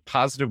it in a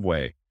positive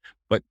way.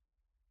 But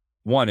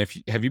one,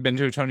 have you been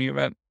to a Tony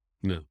event?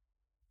 No.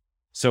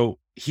 So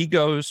he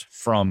goes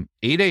from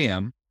 8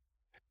 a.m.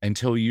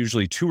 until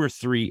usually 2 or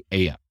 3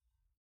 a.m.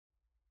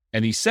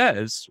 And he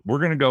says, we're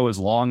going to go as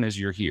long as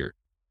you're here.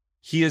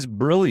 He is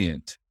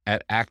brilliant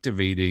at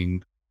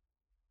activating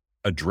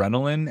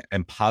adrenaline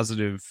and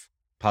positive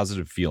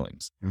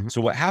feelings.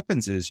 So what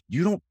happens is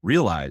you don't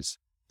realize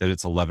that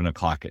it's 11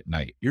 o'clock at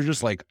night. You're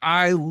just like,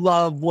 I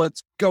love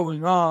what's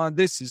going on.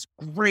 This is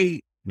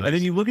great. Nice. And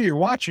then you look at your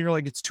watch and you're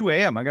like, it's 2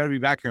 a.m. I got to be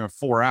back here in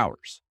 4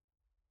 hours.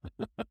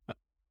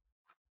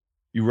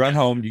 You run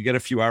home, you get a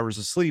few hours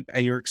of sleep,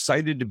 and you're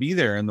excited to be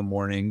there in the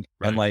morning.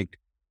 Right. And like,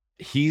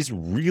 he's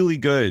really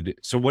good.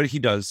 So what he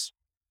does,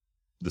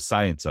 the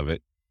science of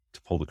it,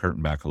 to pull the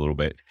curtain back a little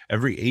bit,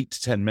 every 8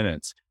 to 10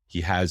 minutes,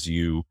 he has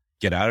you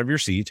get out of your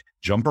seat,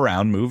 jump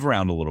around, move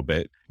around a little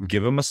bit,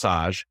 give a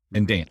massage,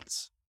 and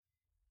dance.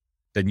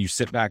 Then you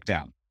sit back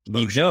down.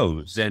 He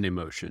knows. Zen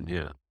emotion,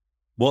 yeah.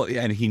 Well,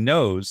 and he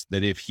knows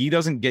that if he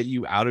doesn't get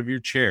you out of your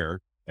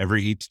chair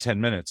every 8 to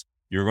 10 minutes,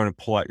 you're going to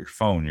pull out your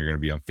phone. You're going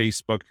to be on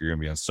Facebook. You're going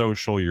to be on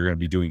social. You're going to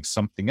be doing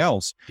something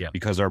else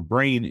because our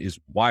brain is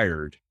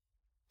wired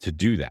to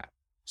do that.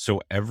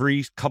 So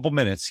every couple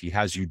minutes, he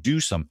has you do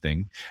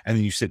something, and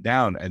then you sit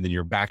down, and then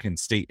you're back in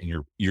state,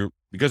 and you're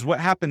because what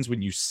happens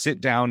when you sit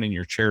down in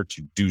your chair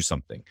to do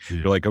something?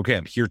 You're like, okay,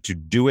 I'm here to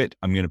do it.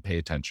 I'm going to pay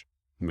attention.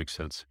 Makes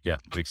sense. Yeah,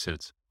 makes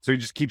sense. So he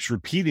just keeps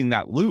repeating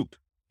that loop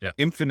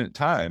infinite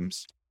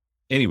times.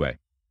 Anyway,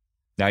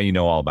 now you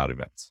know all about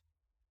events.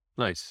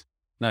 Nice.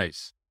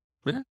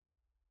 Yeah.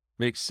 It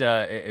makes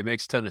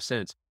a ton of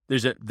sense.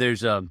 There's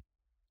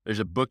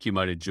a book you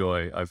might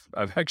enjoy.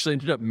 I've actually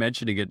ended up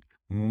mentioning it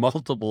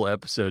multiple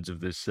episodes of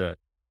this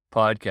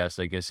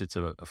podcast. I guess it's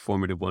a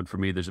formative one for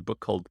me. There's a book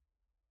called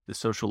The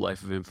Social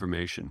Life of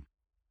Information.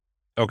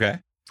 Okay.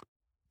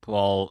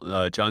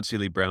 John C.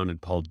 Lee Brown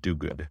and Paul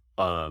Duguid.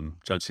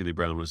 John C. Lee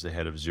Brown was the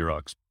head of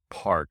Xerox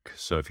PARC.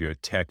 So if you're a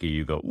techie,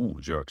 you go, ooh,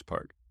 Xerox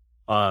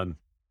PARC.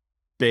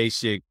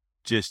 Basic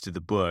gist of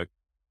the book,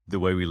 the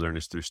way we learn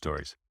is through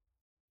stories.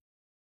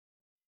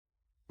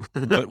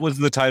 What was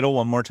the title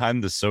one more time?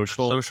 The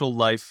Social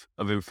Life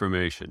of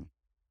Information.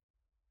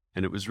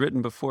 And it was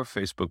written before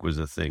Facebook was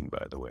a thing,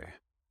 by the way.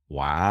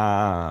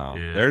 Wow.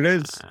 Yeah. There it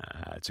is.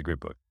 It's a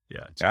great book.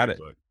 Yeah. It's a Got good it.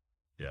 book.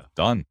 Yeah.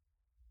 Done.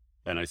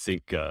 And I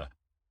think,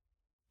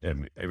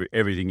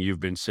 everything you've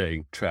been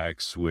saying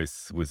tracks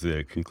with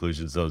the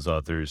conclusions those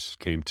authors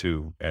came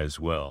to as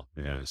well.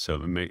 Yeah.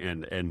 So,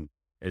 and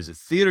as a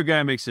theater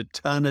guy, it makes a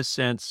ton of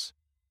sense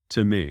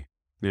to me.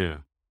 Yeah.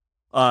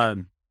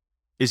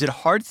 Is it a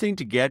hard thing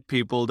to get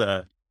people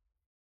to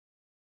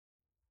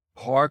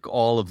park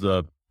all of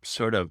the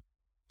sort of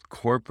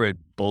corporate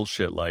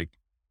bullshit like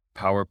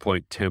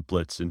PowerPoint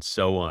templates and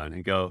so on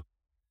and go,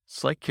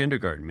 it's like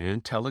kindergarten,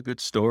 man. Tell a good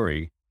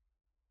story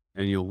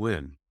and you'll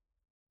win.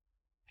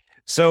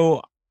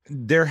 So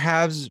there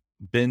has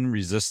been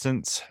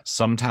resistance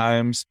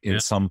sometimes in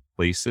some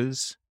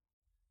places,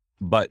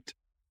 but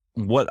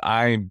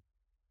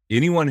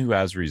anyone who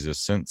has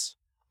resistance,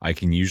 I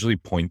can usually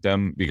point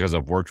them, because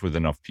I've worked with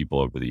enough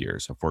people over the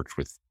years. I've worked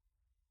with,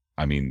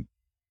 a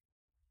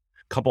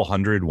couple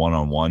hundred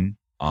one-on-one,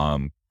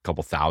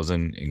 couple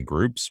thousand in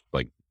groups,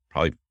 like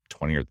probably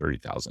 20 or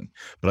 30,000.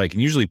 But I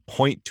can usually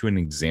point to an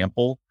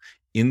example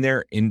in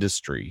their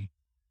industry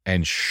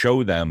and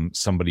show them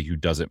somebody who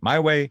does it my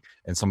way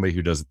and somebody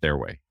who does it their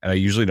way. And I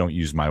usually don't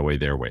use my way,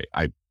 their way.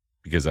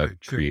 Because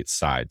that creates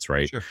sides,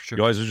 right? Sure.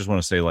 You always just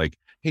want to say like,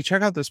 hey,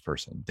 check out this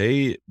person.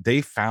 They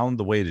found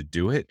the way to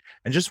do it,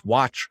 and just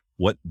watch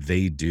what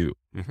they do.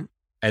 Mm-hmm.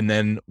 And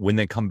then when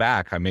they come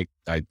back,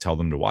 I tell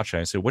them to watch it.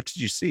 I say, what did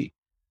you see?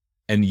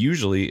 And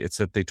usually it's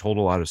that they told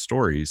a lot of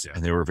stories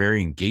and they were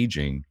very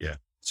engaging. Yeah.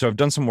 So I've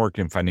done some work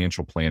in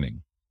financial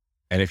planning.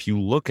 And if you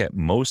look at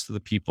most of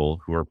the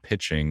people who are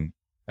pitching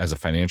as a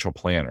financial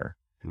planner,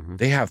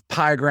 they have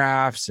pie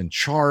graphs and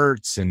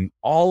charts and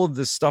all of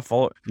this stuff.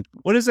 What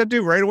does that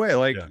do right away?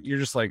 Like, you're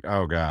just like,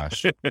 oh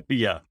gosh.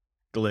 Yeah.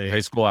 High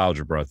school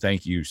algebra.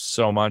 Thank you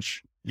so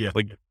much. Yeah.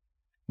 Like,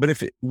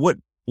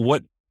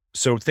 but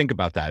so think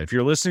about that. If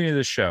you're listening to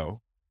this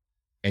show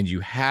and you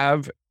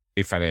have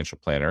a financial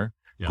planner,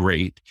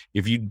 great.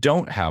 If you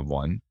don't have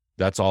one,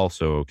 that's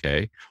also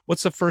okay.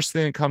 What's the first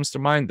thing that comes to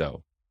mind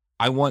though?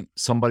 I want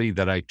somebody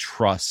that I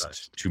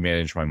trust to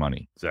manage my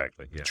money.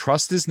 Exactly. Yeah.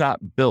 Trust is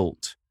not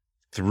built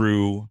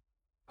through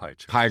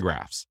pie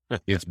graphs.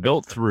 It's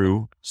built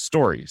through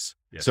stories.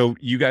 Yes. So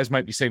you guys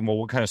might be saying, well,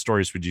 what kind of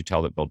stories would you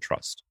tell that build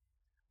trust?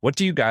 What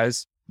do you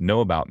guys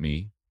know about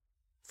me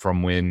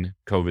from when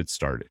COVID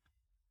started?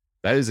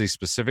 That is a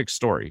specific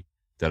story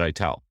that I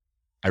tell.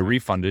 I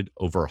refunded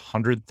over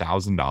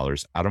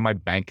 $100,000 out of my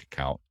bank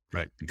account,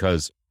 right?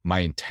 Because my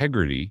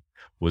integrity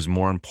was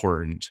more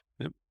important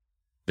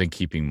than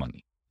keeping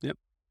money.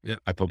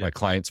 I put my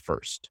clients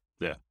first.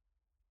 Yeah.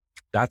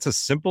 That's a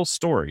simple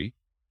story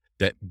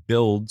that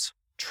builds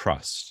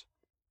trust.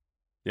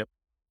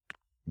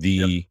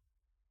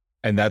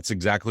 And that's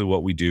exactly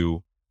what we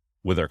do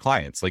with our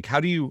clients. Like,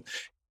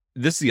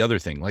 this is the other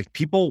thing, like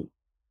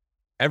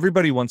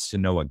everybody wants to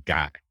know a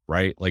guy,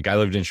 right? Like I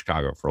lived in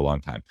Chicago for a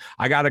long time.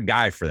 I got a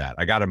guy for that.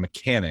 I got a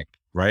mechanic,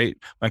 right?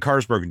 My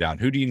car's broken down.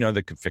 Who do you know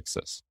that could fix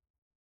this?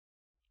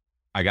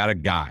 I got a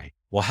guy.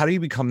 Well, how do you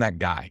become that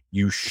guy?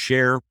 You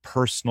share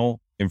personal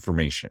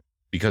information,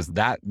 because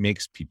that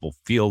makes people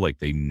feel like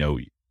they know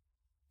you.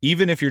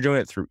 Even if you're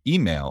doing it through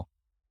email,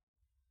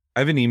 I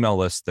have an email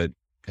list that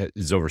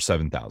is over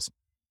 7,000.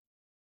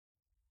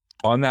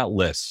 On that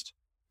list,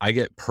 I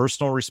get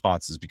personal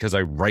responses because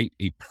I write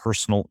a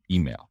personal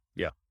email.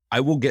 Yeah.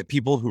 I will get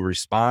people who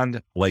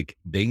respond like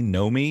they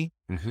know me,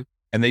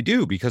 and they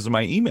do because of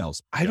my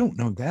emails. I don't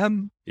know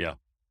them. Yeah.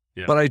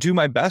 But I do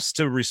my best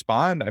to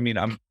respond.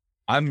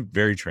 I'm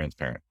very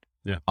transparent.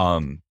 Yeah.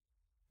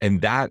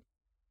 And that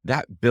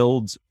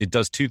builds, it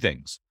does two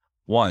things.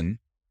 One,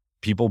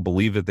 people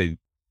believe that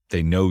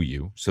they know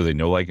you, so they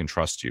know, like, and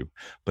trust you.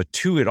 But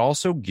two, it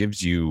also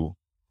gives you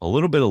a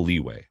little bit of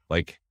leeway.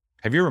 Like,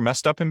 have you ever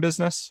messed up in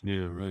business?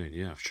 Yeah, right.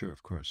 Yeah, sure.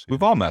 Of course. Yeah.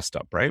 We've all messed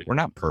up, right? We're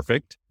not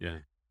perfect. Yeah.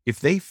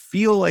 If they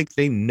feel like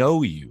they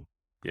know you,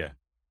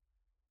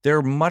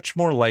 they're much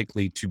more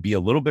likely to be a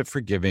little bit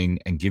forgiving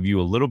and give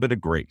you a little bit of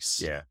grace.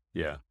 Yeah.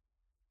 Yeah.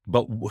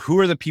 But who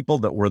are the people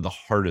that we're the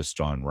hardest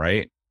on,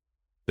 right?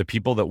 The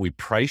people that we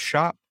price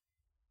shop.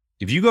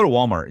 If you go to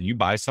Walmart and you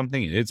buy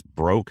something and it's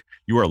broke,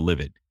 you are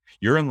livid.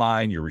 You're in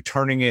line, you're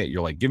returning it.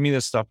 You're like, give me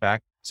this stuff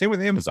back. Same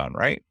with Amazon,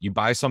 right? You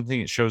buy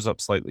something, it shows up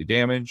slightly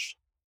damaged.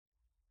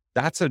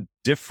 That's a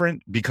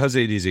different, because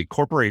it is a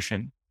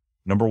corporation,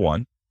 number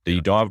one, that you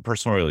don't have a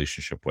personal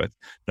relationship with.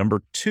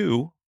 Number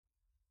two,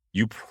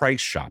 you price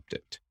shopped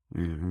it.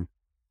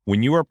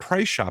 When you are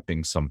price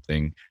shopping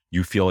something,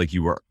 you feel like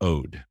you are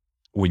owed.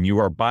 When you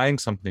are buying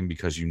something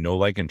because you know,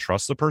 like, and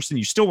trust the person,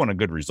 you still want a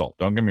good result.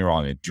 Don't get me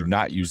wrong. And do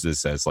not use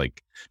this as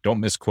like, don't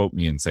misquote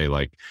me and say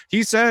like,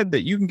 he said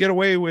that you can get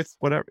away with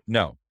whatever.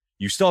 No,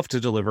 you still have to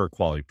deliver a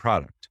quality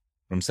product.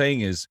 What I'm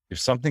saying is, if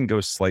something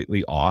goes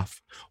slightly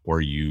off,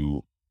 or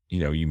you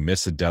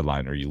miss a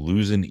deadline, or you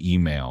lose an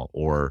email,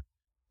 or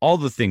all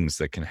the things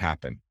that can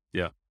happen.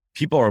 Yeah.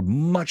 People are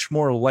much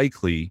more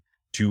likely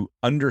to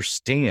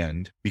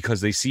understand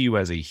because they see you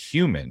as a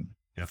human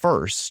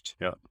first.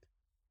 Yeah.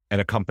 And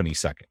a company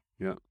second.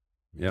 Yeah.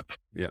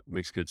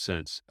 Makes good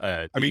sense.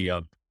 One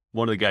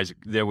of the guys,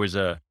 there was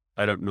I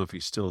don't know if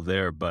he's still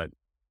there, but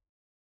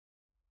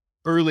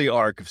early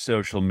arc of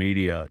social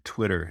media,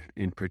 Twitter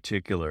in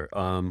particular,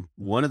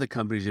 one of the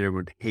companies that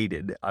everyone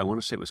hated, I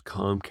want to say it was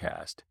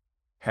Comcast,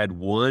 had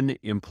one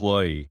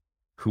employee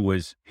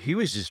he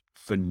was just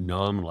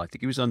phenomenal. I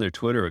think he was on their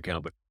Twitter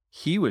account, but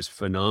he was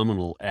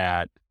phenomenal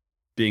at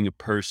being a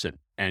person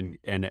and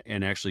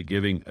actually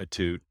giving a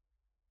toot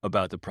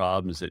about the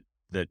problems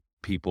that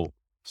people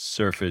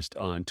surfaced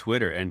on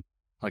Twitter, and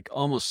like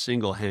almost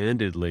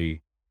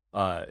single-handedly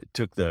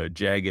took the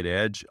jagged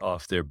edge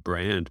off their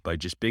brand by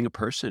just being a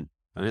person.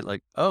 Right?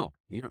 Like, oh,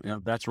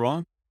 that's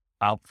wrong.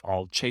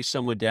 I'll chase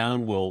someone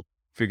down. We'll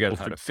figure out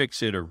how to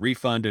fix it or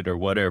refund it or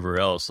whatever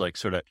else. Like,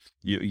 sort of,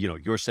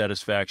 your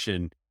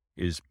satisfaction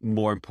is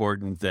more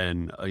important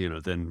than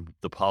than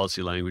the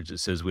policy language that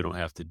says we don't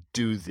have to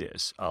do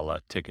this, a la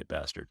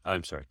Ticketmaster.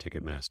 I'm sorry,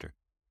 Ticketmaster.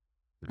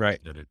 Right.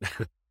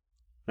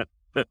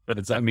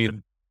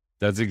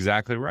 That's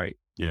exactly right.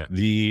 Yeah.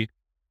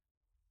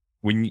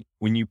 When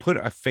you put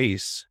a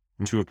face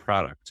to a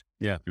product,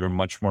 yeah, you're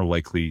much more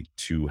likely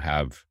to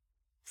have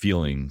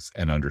feelings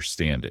and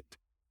understand it.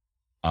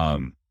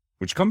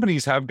 Which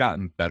companies have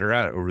gotten better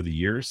at over the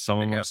years. Some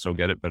of them still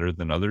get it better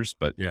than others,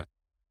 but yeah.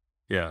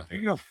 There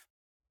you go.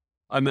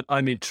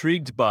 I'm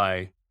intrigued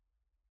by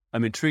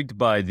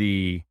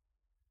the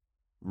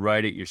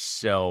write it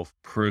yourself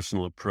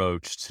personal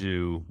approach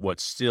to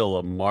what's still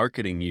a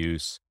marketing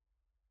use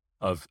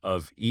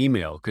of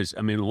email. Because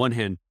on one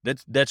hand,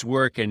 that's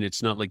work, and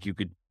it's not like you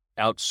could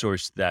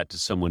outsource that to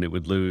someone. It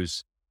would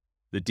lose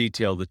the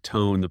detail, the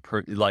tone,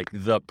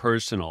 the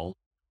personal.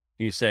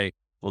 You say,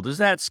 well, does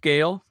that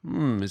scale?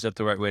 Is that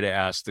the right way to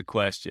ask the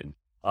question?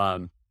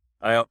 I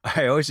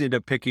always end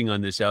up picking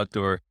on this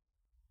outdoor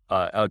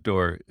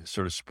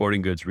sort of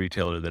sporting goods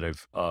retailer that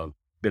I've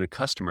been a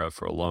customer of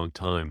for a long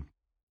time.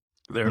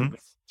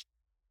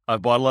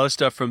 I've bought a lot of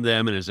stuff from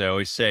them, and as I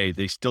always say,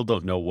 they still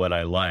don't know what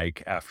I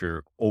like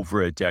after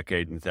over a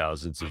decade and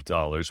thousands of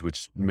dollars,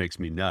 which makes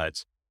me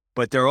nuts.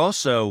 But they're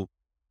also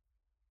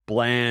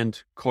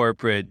bland,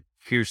 corporate.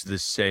 Here's the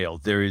sale.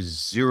 There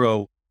is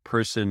zero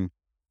person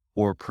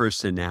or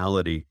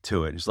personality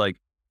to it. It's like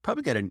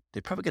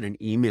they probably got an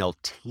email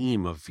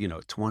team of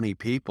 20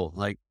 people.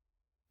 Like,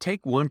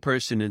 take one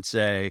person and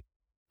say,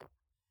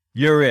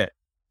 you're it,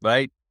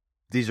 right?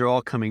 These are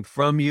all coming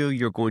from you.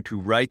 You're going to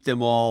write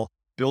them all,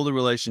 build a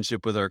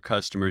relationship with our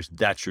customers.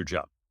 That's your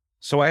job.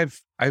 So I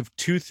have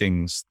two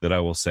things that I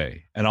will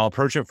say, and I'll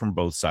approach it from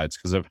both sides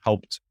because I've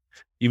helped,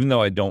 even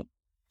though I don't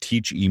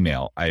teach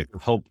email, I've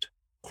helped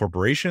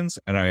corporations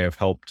and I have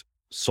helped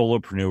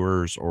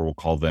solopreneurs, or we'll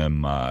call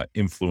them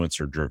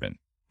influencer driven.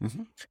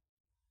 Mm-hmm.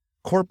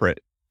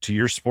 Corporate, to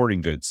your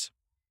sporting goods,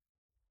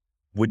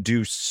 would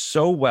do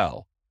so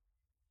well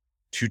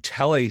to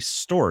tell a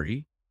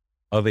story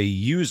of a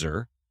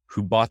user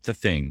who bought the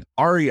thing.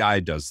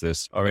 REI does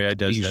this. REI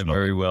does that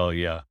very well.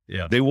 Yeah.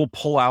 They will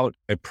pull out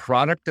a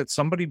product that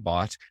somebody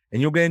bought,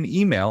 and you'll get an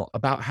email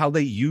about how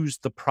they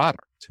used the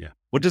product. Yeah.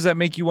 What does that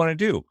make you want to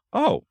do?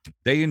 Oh,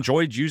 they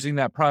enjoyed using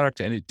that product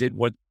and it did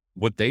what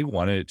they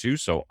wanted it to.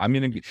 So I'm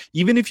going to,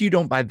 even if you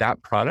don't buy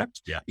that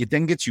product, it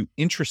then gets you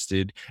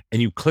interested,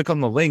 and you click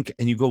on the link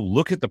and you go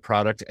look at the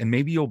product, and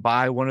maybe you'll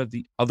buy one of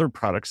the other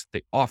products that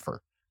they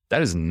offer.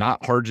 That is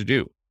not hard to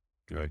do.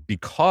 Right.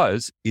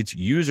 Because it's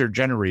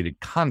user-generated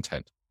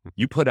content.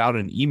 You put out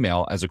an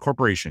email as a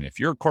corporation. If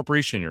you're a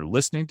corporation, you're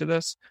listening to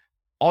this,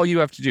 all you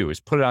have to do is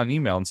put it on an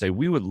email and say,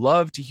 we would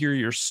love to hear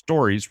your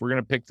stories. We're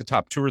going to pick the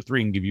top 2 or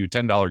 3 and give you a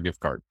 $10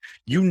 gift card.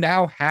 You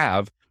now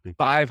have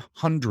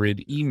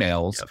 500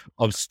 emails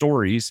of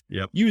stories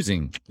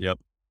using. Yep.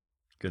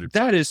 Good.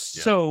 That is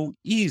so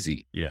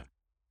easy. Yeah.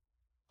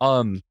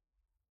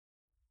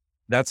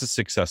 That's a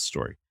success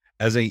story.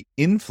 As a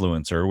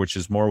influencer, which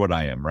is more what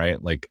I am,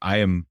 right? Like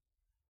I'm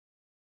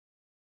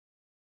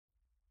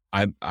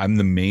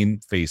the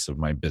main face of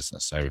my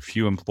business. I have a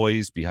few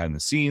employees behind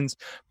the scenes,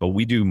 but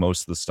we do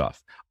most of the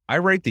stuff. I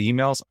write the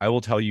emails. I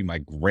will tell you my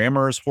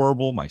grammar is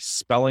horrible. My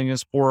spelling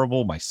is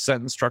horrible. My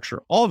sentence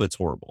structure, all of it's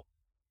horrible.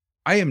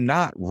 I am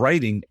not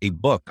writing a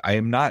book. I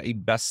am not a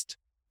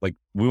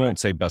we won't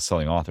say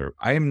best-selling author.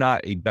 I am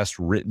not a best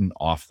written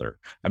author.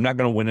 I'm not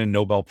going to win a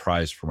Nobel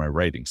Prize for my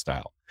writing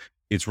style.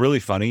 It's really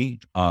funny.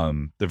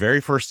 The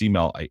very first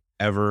email I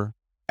ever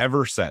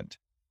sent,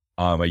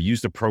 I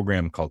used a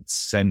program called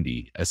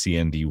Sendy,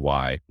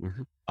 S-E-N-D-Y,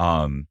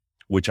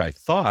 which I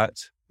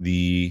thought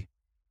the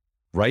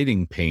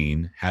writing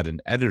pane had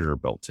an editor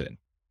built in.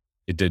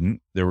 It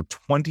didn't. There were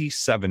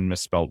 27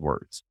 misspelled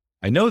words.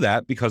 I know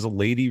that because a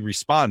lady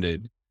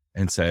responded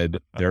and said,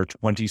 there are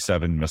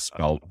 27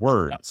 misspelled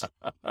words.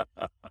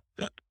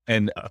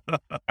 And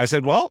I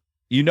said, well,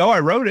 I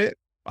wrote it.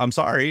 I'm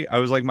sorry. I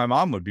was like, my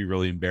mom would be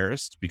really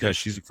embarrassed because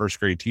she's a first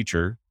grade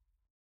teacher.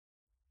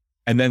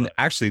 And then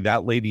actually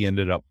that lady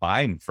ended up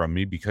buying from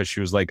me because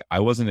she was like, I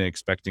wasn't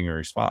expecting a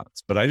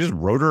response, but I just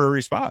wrote her a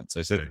response.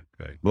 I said,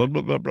 blah,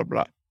 blah, blah, blah,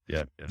 blah.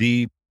 Yeah.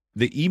 The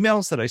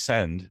emails that I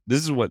send,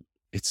 this is what,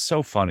 it's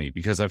so funny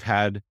because I've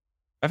had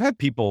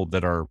people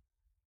that are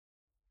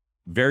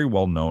very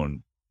well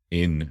known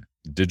in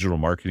digital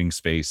marketing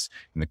space,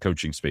 in the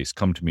coaching space,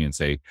 come to me and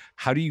say,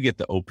 how do you get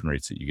the open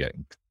rates that you get?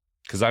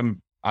 Because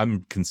I'm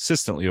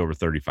consistently over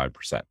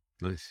 35%.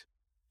 Nice.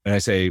 And I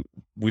say,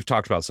 we've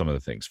talked about some of the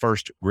things.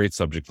 First, great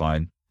subject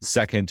line.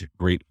 Second,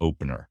 great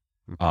opener.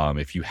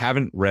 If you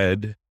haven't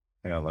read,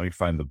 hang on, let me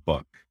find the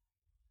book.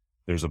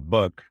 There's a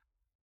book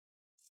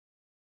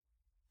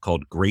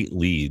called Great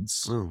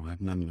Leads. Oh, I've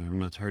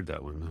not heard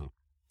that one. No.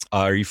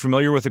 Are you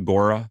familiar with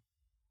Agora?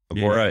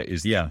 Agora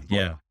is yeah.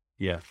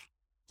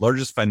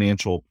 largest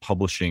financial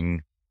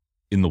publishing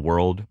in the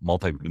world,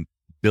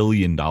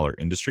 multi-billion-dollar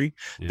industry.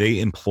 Yeah. They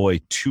employ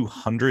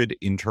 200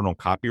 internal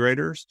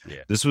copywriters.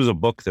 Yeah. This was a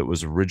book that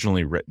was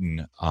originally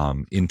written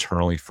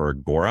internally for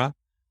Agora.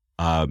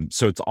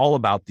 So it's all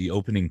about the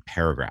opening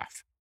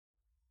paragraph,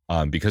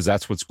 because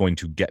that's what's going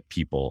to get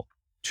people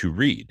to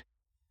read.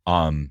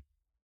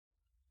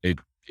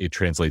 It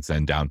translates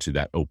then down to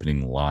that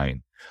opening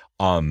line.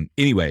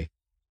 Anyway,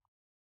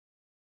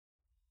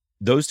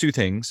 those two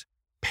things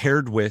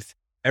paired with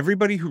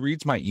everybody who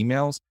reads my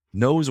emails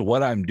knows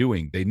what I'm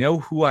doing. They know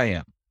who I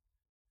am.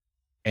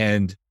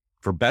 And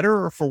for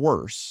better or for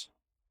worse,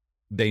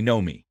 they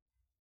know me.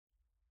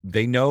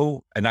 They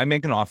know, and I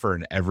make an offer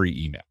in every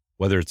email,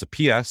 whether it's a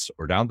PS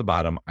or down at the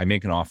bottom, I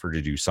make an offer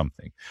to do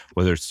something,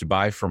 whether it's to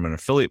buy from an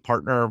affiliate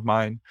partner of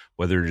mine,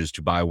 whether it is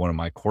to buy one of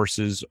my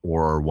courses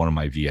or one of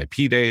my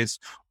VIP days,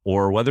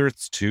 or whether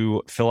it's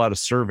to fill out a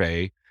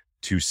survey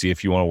to see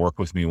if you want to work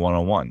with me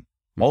one-on-one.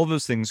 All of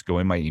those things go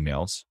in my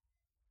emails.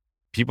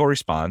 People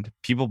respond,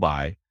 people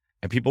buy,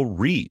 and people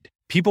read.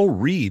 People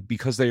read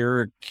because they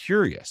are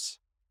curious,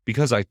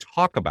 because I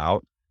talk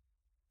about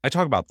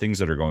things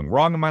that are going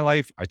wrong in my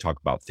life. I talk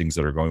about things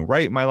that are going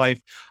right in my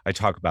life. I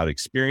talk about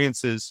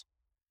experiences.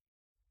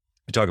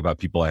 I talk about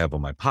people I have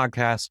on my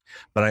podcast,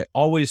 but I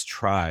always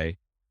try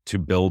to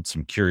build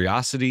some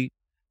curiosity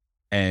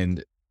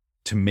and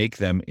to make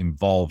them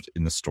involved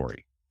in the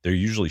story. They're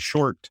usually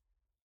short,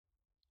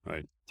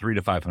 right? 300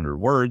 to 500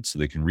 words, so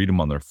they can read them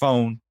on their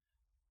phone.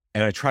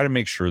 And I try to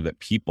make sure that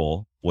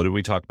people, what did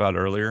we talk about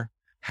earlier,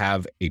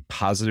 have a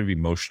positive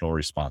emotional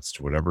response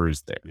to whatever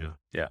is there.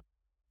 Yeah.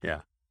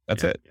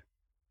 That's it. Yeah.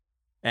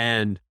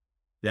 And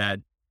that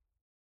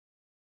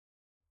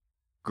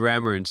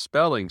grammar and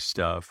spelling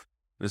stuff,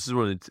 this is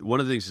one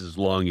of the things that has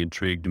long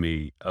intrigued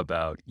me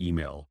about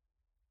email,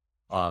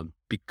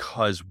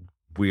 because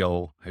we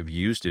all have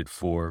used it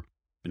for,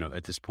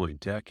 at this point,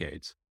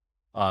 decades.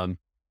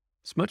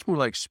 It's much more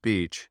like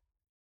speech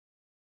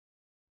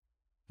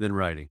than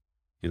writing,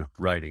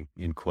 writing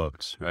in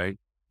quotes, right?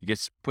 You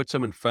put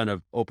someone in front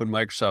of open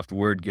Microsoft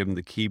Word, give them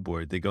the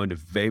keyboard, they go into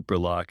vapor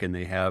lock and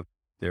they have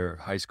their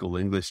high school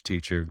English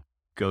teacher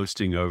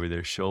ghosting over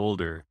their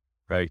shoulder,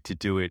 right, to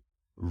do it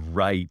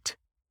right.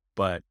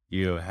 But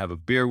you have a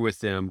beer with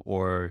them,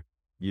 or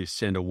you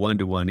send a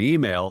one-to-one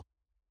email,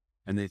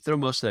 and they throw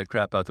most of that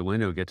crap out the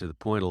window and get to the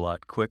point a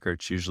lot quicker.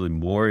 It's usually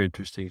more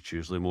interesting. It's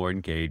usually more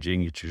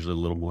engaging. It's usually a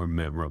little more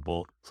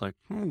memorable. It's like,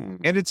 and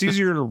it's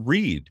easier to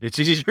read. It's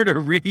easier to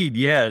read.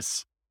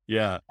 Yes.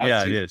 Yeah.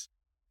 Yeah, it is.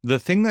 The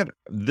thing that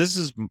this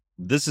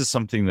is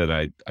something that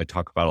I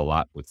talk about a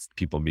lot with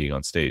people being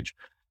on stage.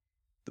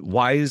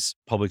 Why is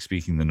public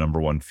speaking the number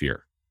one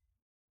fear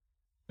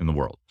in the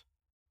world?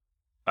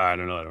 I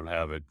don't know. I don't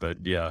have it,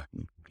 but yeah.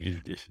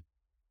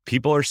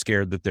 People are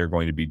scared that they're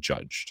going to be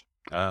judged.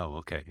 Oh,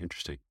 okay.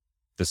 Interesting.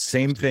 The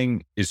same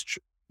thing is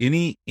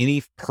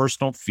any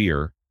personal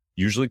fear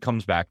usually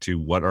comes back to,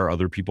 what are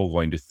other people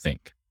going to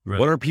think? Right.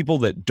 What are people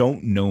that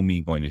don't know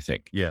me going to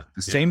think? Yeah.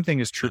 The same thing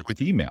is true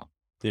with email.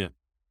 Yeah.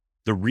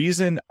 The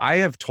reason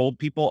I've told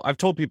people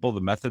the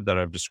method that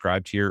I've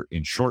described here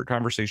in short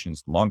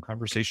conversations, long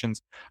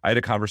conversations. I had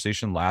a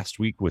conversation last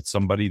week with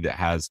somebody that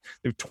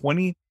they have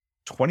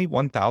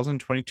 21,000,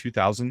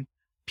 22,000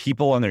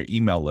 people on their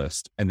email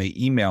list, and they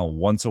email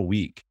once a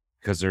week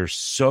because they're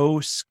so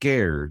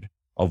scared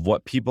of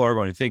what people are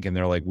going to think. And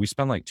they're like, we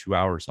spend like 2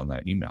 hours on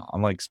that email.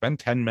 I'm like, spend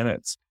 10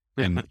 minutes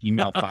and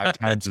email 5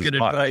 times as good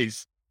much.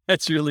 Advice.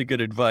 That's really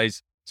good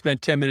advice.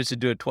 Spend 10 minutes to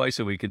do it twice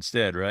a week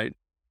instead, right?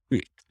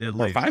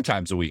 Or 5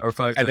 times a week. Or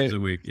 5 times a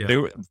week,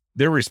 yeah.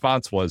 Their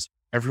response was,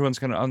 everyone's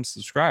going to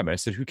unsubscribe. And I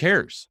said, who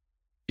cares?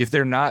 If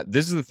they're not,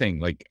 this is the thing.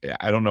 Like,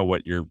 I don't know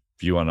what your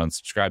view on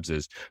unsubscribes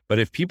is, but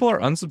if people are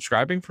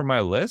unsubscribing from my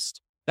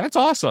list, that's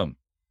awesome.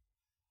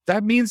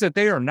 That means that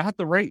they are not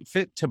the right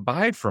fit to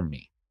buy from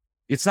me.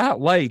 It's not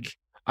like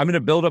I'm going to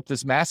build up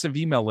this massive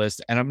email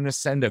list and I'm going to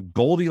send a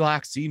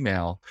Goldilocks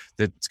email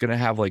that's going to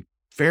have like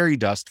fairy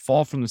dust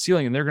fall from the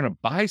ceiling and they're going to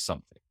buy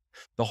something.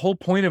 The whole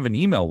point of an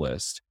email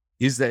list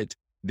is that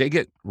they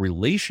get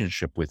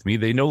relationship with me.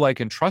 They know,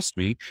 like, and trust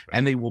me,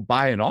 and they will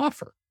buy an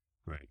offer.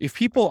 Right. If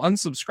people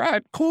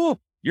unsubscribe,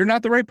 cool. You're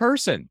not the right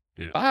person.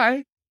 Yeah.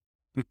 Bye.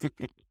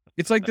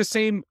 It's like the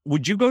same.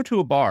 Would you go to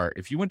a bar?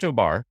 If you went to a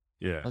bar,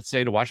 let's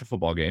say to watch a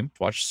football game,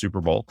 to watch a Super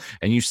Bowl,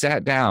 and you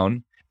sat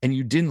down and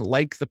you didn't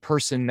like the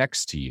person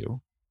next to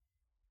you,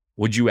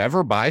 would you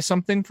ever buy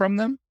something from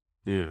them?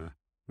 Yeah.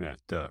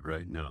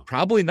 Right. No.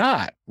 Probably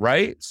not.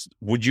 Right.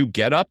 Would you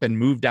get up and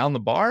move down the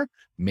bar?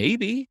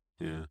 Maybe.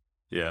 Yeah.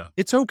 Yeah.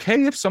 It's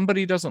okay if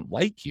somebody doesn't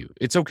like you.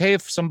 It's okay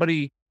if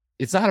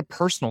it's not a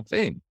personal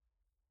thing.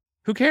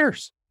 Who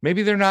cares?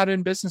 Maybe they're not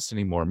in business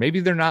anymore. Maybe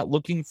they're not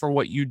looking for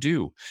what you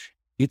do.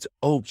 It's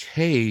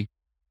okay.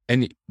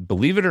 And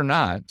believe it or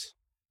not,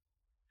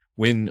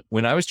 when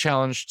I was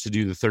challenged to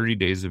do the 30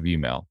 days of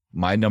email,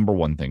 my number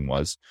one thing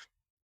was,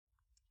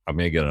 I'm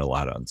going to get a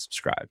lot of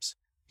unsubscribes.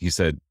 He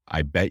said,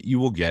 I bet you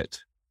will get,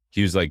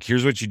 he was like,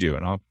 here's what you do.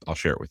 And I'll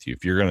share it with you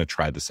if you're going to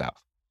try this out.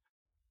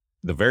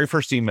 The very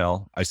first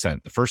email I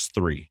sent, the first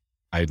 3,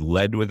 I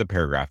led with a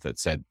paragraph that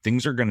said,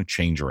 things are going to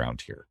change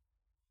around here.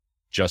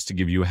 Just to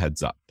give you a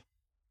heads up.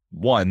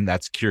 1,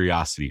 that's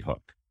curiosity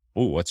hook.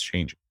 Oh, what's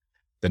changing?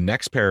 The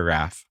next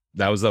paragraph,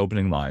 that was the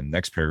opening line.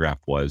 Next paragraph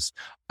was,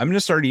 I'm going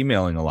to start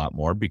emailing a lot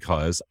more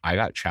because I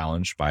got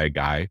challenged by a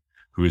guy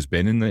who has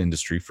been in the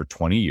industry for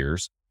 20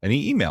 years and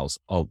he emails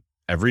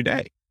every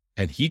day.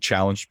 And he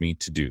challenged me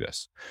to do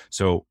this.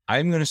 So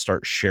I'm going to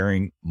start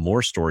sharing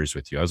more stories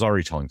with you. I was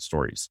already telling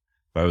stories,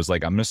 but I was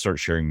like, I'm going to start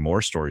sharing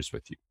more stories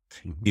with you.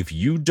 Mm-hmm. If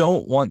you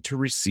don't want to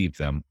receive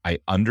them, I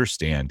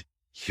understand.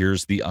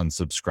 Here's the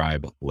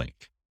unsubscribe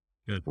link.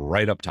 Good.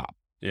 Right up top.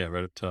 Yeah,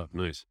 right up top.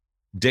 Nice.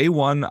 Day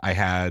 1, I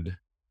had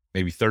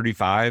maybe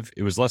 35.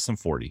 It was less than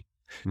 40.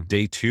 Mm-hmm.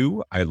 Day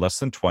 2, I had less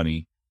than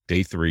 20.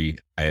 Day 3,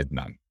 I had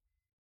none.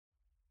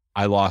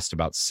 I lost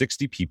about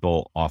 60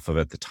 people off of,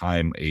 at the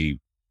time, a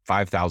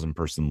 5,000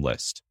 person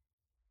list.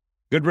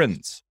 Good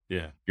riddance.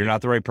 Yeah. You're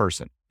not the right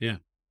person. Yeah.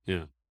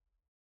 Yeah.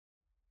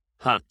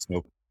 Huh.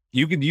 So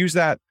you could use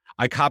that.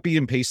 I copy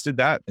and pasted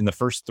that in the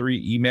first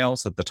 3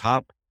 emails at the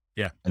top.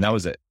 Yeah. And that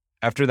was it.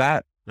 After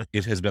that,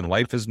 it has been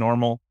life as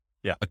normal.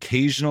 Yeah.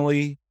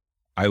 Occasionally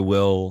I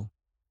will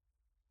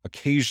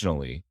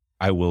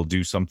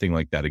do something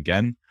like that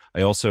again.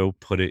 I also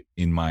put it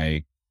in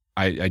my,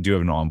 I do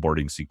have an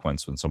onboarding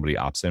sequence when somebody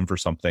opts in for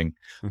something.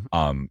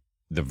 Mm-hmm.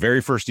 The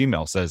very first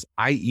email says,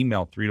 I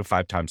email 3 to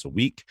 5 times a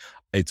week.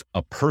 It's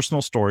a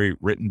personal story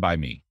written by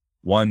me.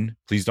 1,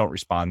 please don't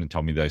respond and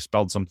tell me that I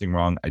spelled something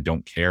wrong. I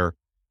don't care.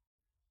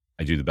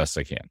 I do the best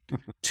I can.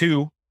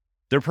 2,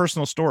 they're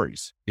personal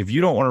stories. If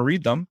you don't want to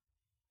read them,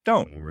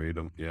 don't read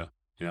them. Yeah.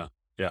 Yeah.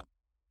 Yeah.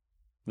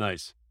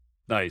 Nice.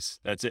 Nice.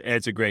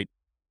 It's a great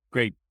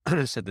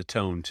set the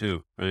tone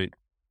too, right?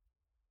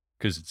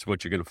 Because it's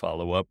what you're going to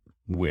follow up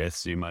with.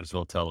 So you might as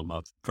well tell them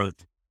up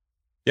front.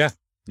 Yeah.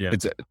 Yeah.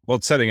 It's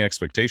setting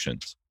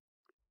expectations.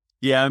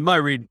 Yeah. And my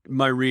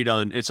read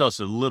on, it's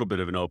also a little bit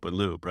of an open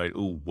loop, right?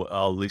 Ooh,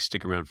 I'll at least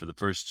stick around for the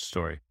first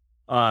story.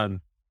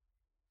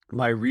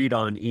 My read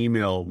on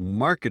email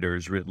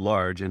marketers writ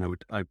large, and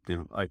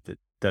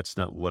that's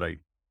not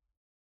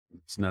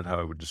it's not how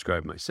I would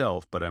describe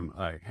myself, but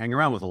I hang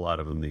around with a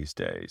lot of them these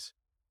days.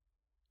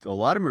 A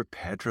lot of them are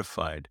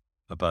petrified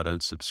about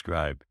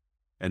unsubscribe,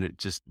 and it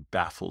just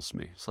baffles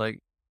me. It's like,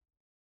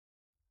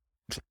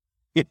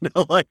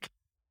 like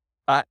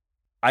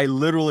I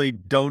literally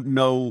don't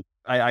know.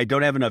 I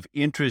don't have enough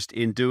interest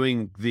in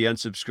doing the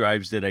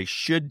unsubscribes that I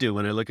should do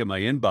when I look at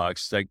my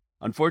inbox. Like,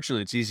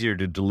 unfortunately, it's easier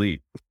to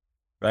delete,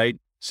 right?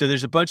 So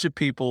there's a bunch of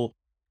people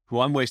who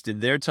I'm wasting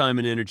their time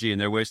and energy,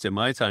 and they're wasting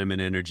my time and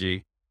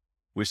energy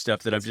with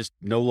stuff that I'm just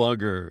no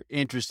longer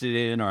interested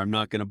in, or I'm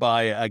not going to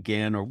buy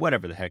again, or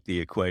whatever the heck the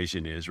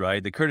equation is,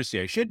 right? The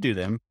courtesy I should do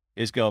them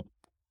is go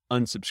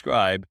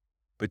unsubscribe,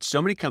 but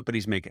so many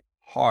companies make it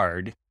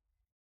hard,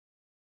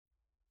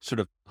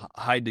 sort of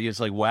hide. It's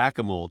like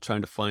whack-a-mole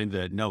trying to find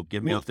the, no,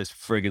 get me off this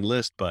friggin'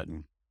 list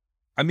button.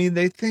 I mean,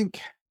 they think,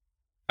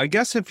 I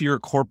guess if you're a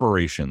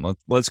corporation,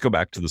 let's go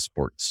back to the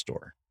sports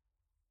store.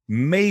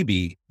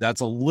 Maybe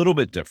that's a little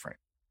bit different.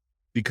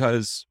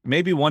 Because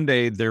maybe one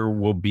day there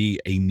will be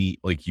a need,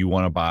 like you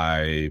want to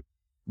buy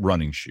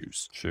running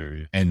shoes. Sure.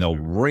 Yeah. And they'll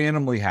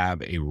randomly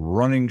have a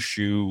running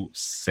shoe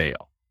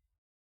sale.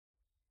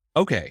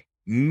 Okay.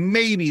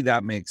 Maybe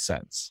that makes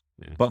sense.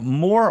 Yeah. But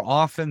more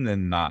often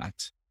than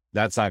not,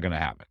 that's not going to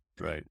happen.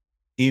 Right.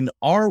 In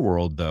our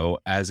world, though,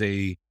 as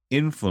a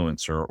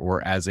influencer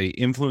or as a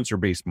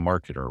influencer-based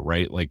marketer,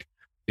 right? Like,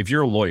 if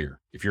you're a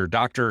lawyer, if you're a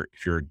doctor,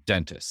 if you're a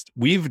dentist,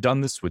 we've done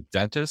this with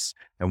dentists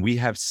and we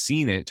have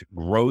seen it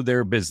grow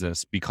their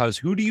business, because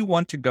who do you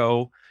want to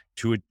go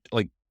to,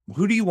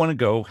 who do you want to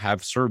go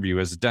have serve you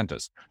as a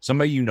dentist?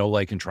 Somebody you know,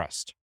 like, and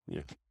trust.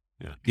 Yeah.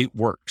 Yeah. It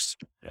works.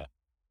 Yeah.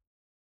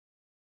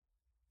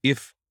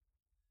 If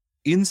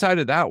inside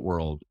of that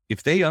world,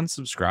 if they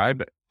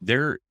unsubscribe,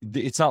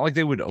 it's not like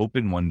they would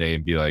open one day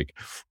and be like,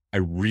 I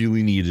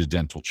really need a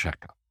dental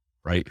checkup,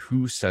 right?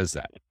 Who says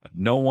that?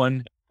 No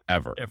one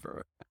ever.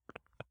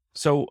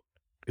 So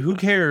who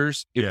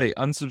cares if they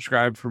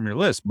unsubscribe from your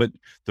list? But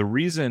the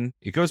reason,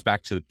 it goes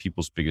back to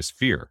people's biggest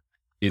fear.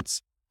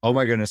 It's, oh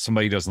my goodness,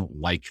 somebody doesn't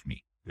like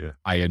me. Yeah.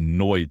 I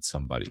annoyed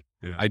somebody.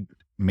 Yeah.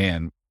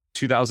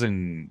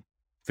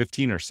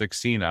 2015 or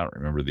 16, I don't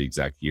remember the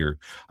exact year.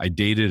 I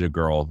dated a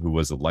girl who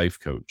was a life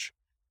coach,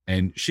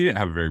 and she didn't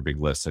have a very big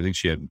list. I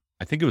think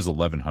it was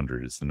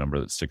 1,100 is the number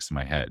that sticks in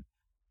my head.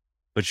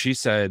 But I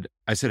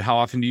said, how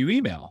often do you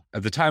email?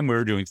 At the time we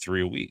were doing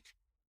 3 a week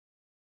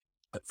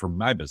for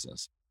my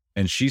business.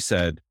 And she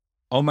said,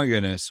 oh my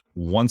goodness,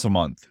 once a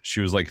month.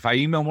 She was like, if I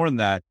email more than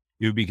that,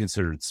 it would be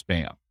considered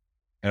spam.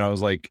 And I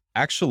was like,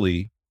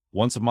 actually,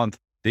 once a month,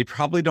 they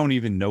probably don't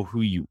even know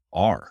who you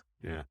are.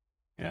 Yeah.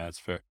 Yeah, that's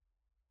fair.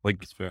 Like,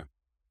 That's fair.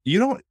 you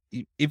don't,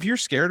 if you're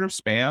scared of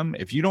spam,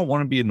 if you don't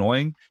want to be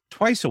annoying,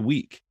 twice a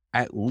week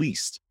at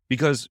least,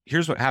 because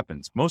here's what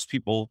happens. Most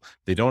people,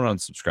 they don't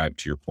unsubscribe,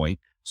 to your point.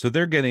 So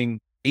they're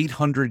getting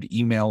 800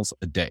 emails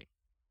a day.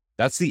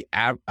 That's the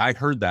app. I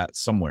heard that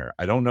somewhere.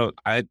 I don't know.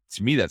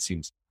 To me, that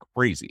seems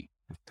crazy.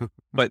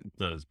 But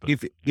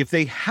if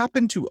they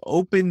happen to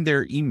open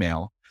their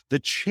email, the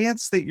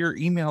chance that your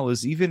email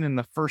is even in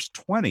the first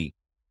 20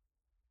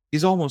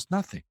 is almost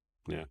nothing.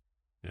 Yeah.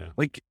 Yeah.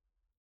 Like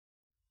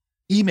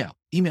email.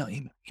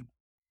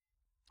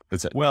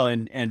 That's it. Well,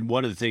 and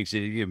one of the things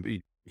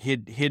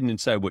hidden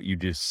inside what you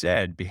just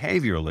said,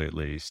 behaviorally at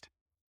least,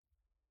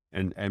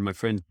 and my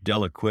friend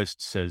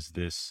Delaquist says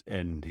this,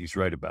 and he's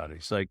right about it.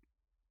 He's like,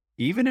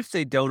 even if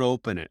they don't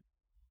open it,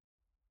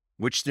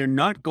 which they're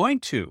not going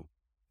to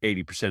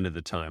 80% of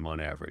the time on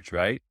average,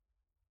 right?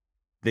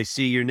 They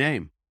see your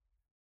name.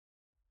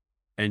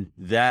 And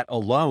that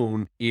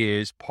alone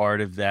is part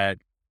of that,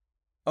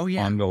 oh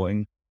yeah.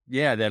 Ongoing.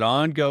 Yeah, that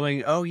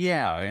ongoing, oh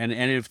yeah. And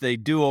if they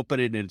do open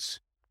it and it's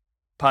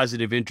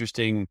positive,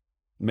 interesting,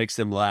 makes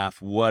them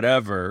laugh,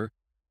 whatever,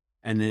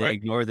 and then Right.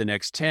 ignore the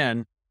next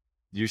 10,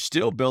 you're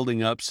still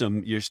building up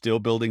some,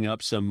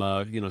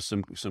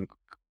 some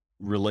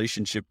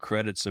relationship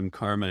credit, some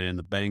karma in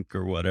the bank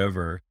or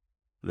whatever,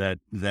 that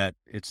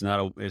it's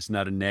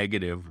not a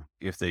negative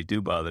if they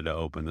do bother to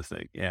open the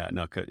thing. Yeah,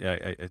 no,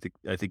 I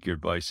think your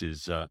advice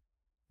is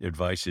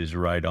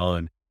right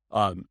on.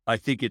 I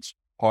think it's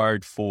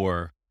hard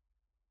for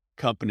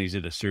companies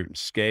at a certain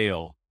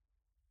scale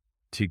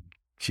to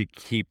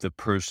keep the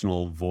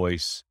personal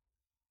voice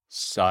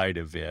side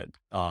of it.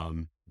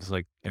 It's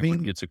like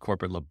everyone gets a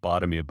corporate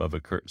lobotomy above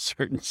a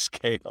certain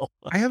scale.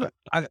 I have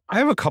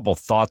a couple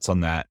thoughts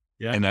on that.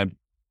 Yeah. And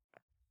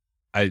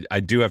I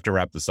do have to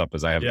wrap this up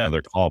as I have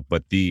another call,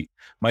 but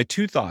my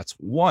two thoughts.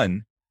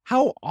 One,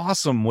 how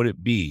awesome would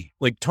it be?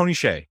 Like Tony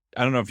Hsieh.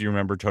 I don't know if you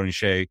remember Tony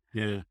Hsieh.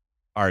 Yeah.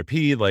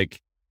 RIP,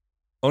 like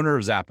owner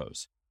of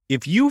Zappos.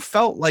 If you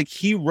felt like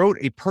he wrote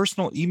a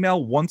personal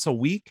email once a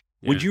week,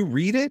 would you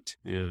read it?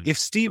 Yeah. If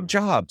Steve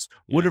Jobs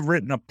would have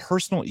written a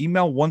personal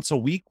email once a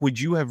week, would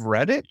you have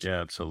read it?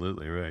 Yeah,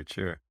 absolutely. Right.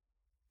 Sure.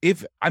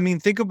 I'm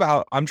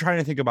trying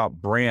to think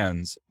about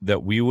brands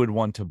that we would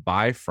want to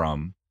buy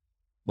from,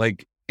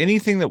 like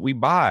anything that we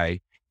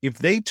buy, if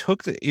they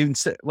took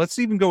let's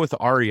even go with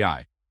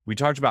REI. We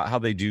talked about how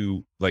they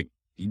do like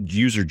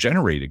user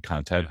generated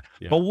content,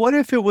 but what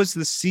if it was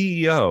the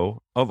CEO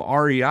of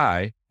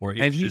REI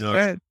and he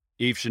said,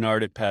 Yves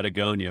Chenard at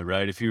Patagonia,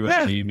 right? If you wrote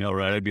an email,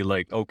 right, I'd be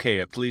like,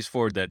 okay, please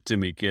forward that to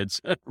me, kids.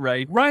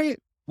 Right.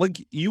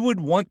 Like you would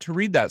want to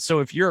read that. So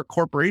if you're a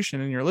corporation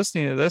and you're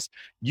listening to this,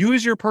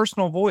 use your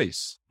personal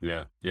voice.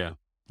 Yeah.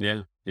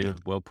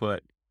 Well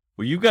put.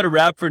 Well, you got to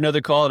wrap for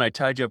another call, and I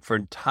tied you up for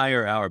an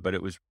entire hour, but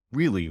it was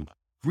really,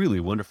 really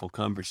wonderful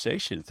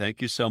conversation.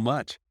 Thank you so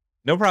much.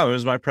 No problem.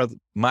 It was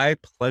my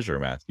pleasure,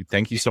 Matthew.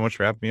 Thank you so much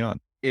for having me on.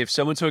 If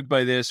someone's hooked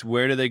by this,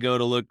 where do they go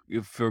to look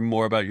for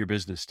more about your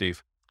business,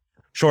 Steve?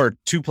 Sure.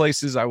 2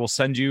 places I will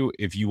send you.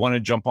 If you want to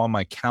jump on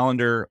my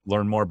calendar,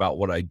 learn more about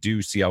what I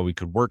do, see how we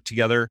could work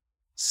together.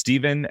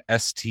 Steven,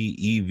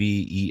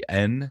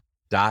 STEVEN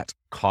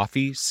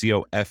 .coffee,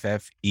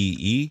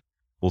 COFFEE,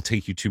 will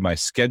take you to my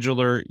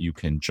scheduler. You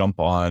can jump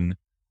on.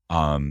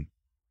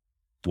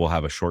 We'll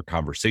have a short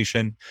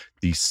conversation.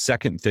 The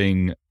second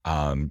thing,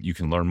 you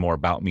can learn more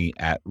about me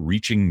at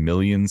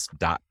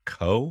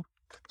reachingmillions.co.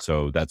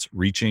 So that's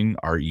reaching,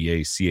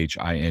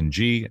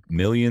 REACHING,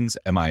 millions,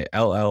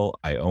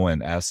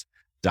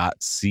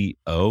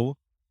 MILLIONS.co.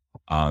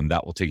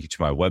 That will take you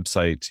to my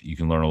website. You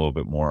can learn a little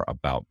bit more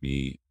about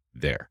me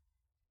there.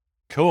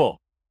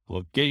 Cool.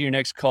 Well, get your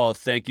next call.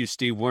 Thank you,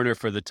 Steve Werner,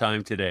 for the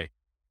time today.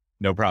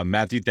 No problem.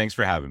 Matthew, thanks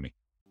for having me.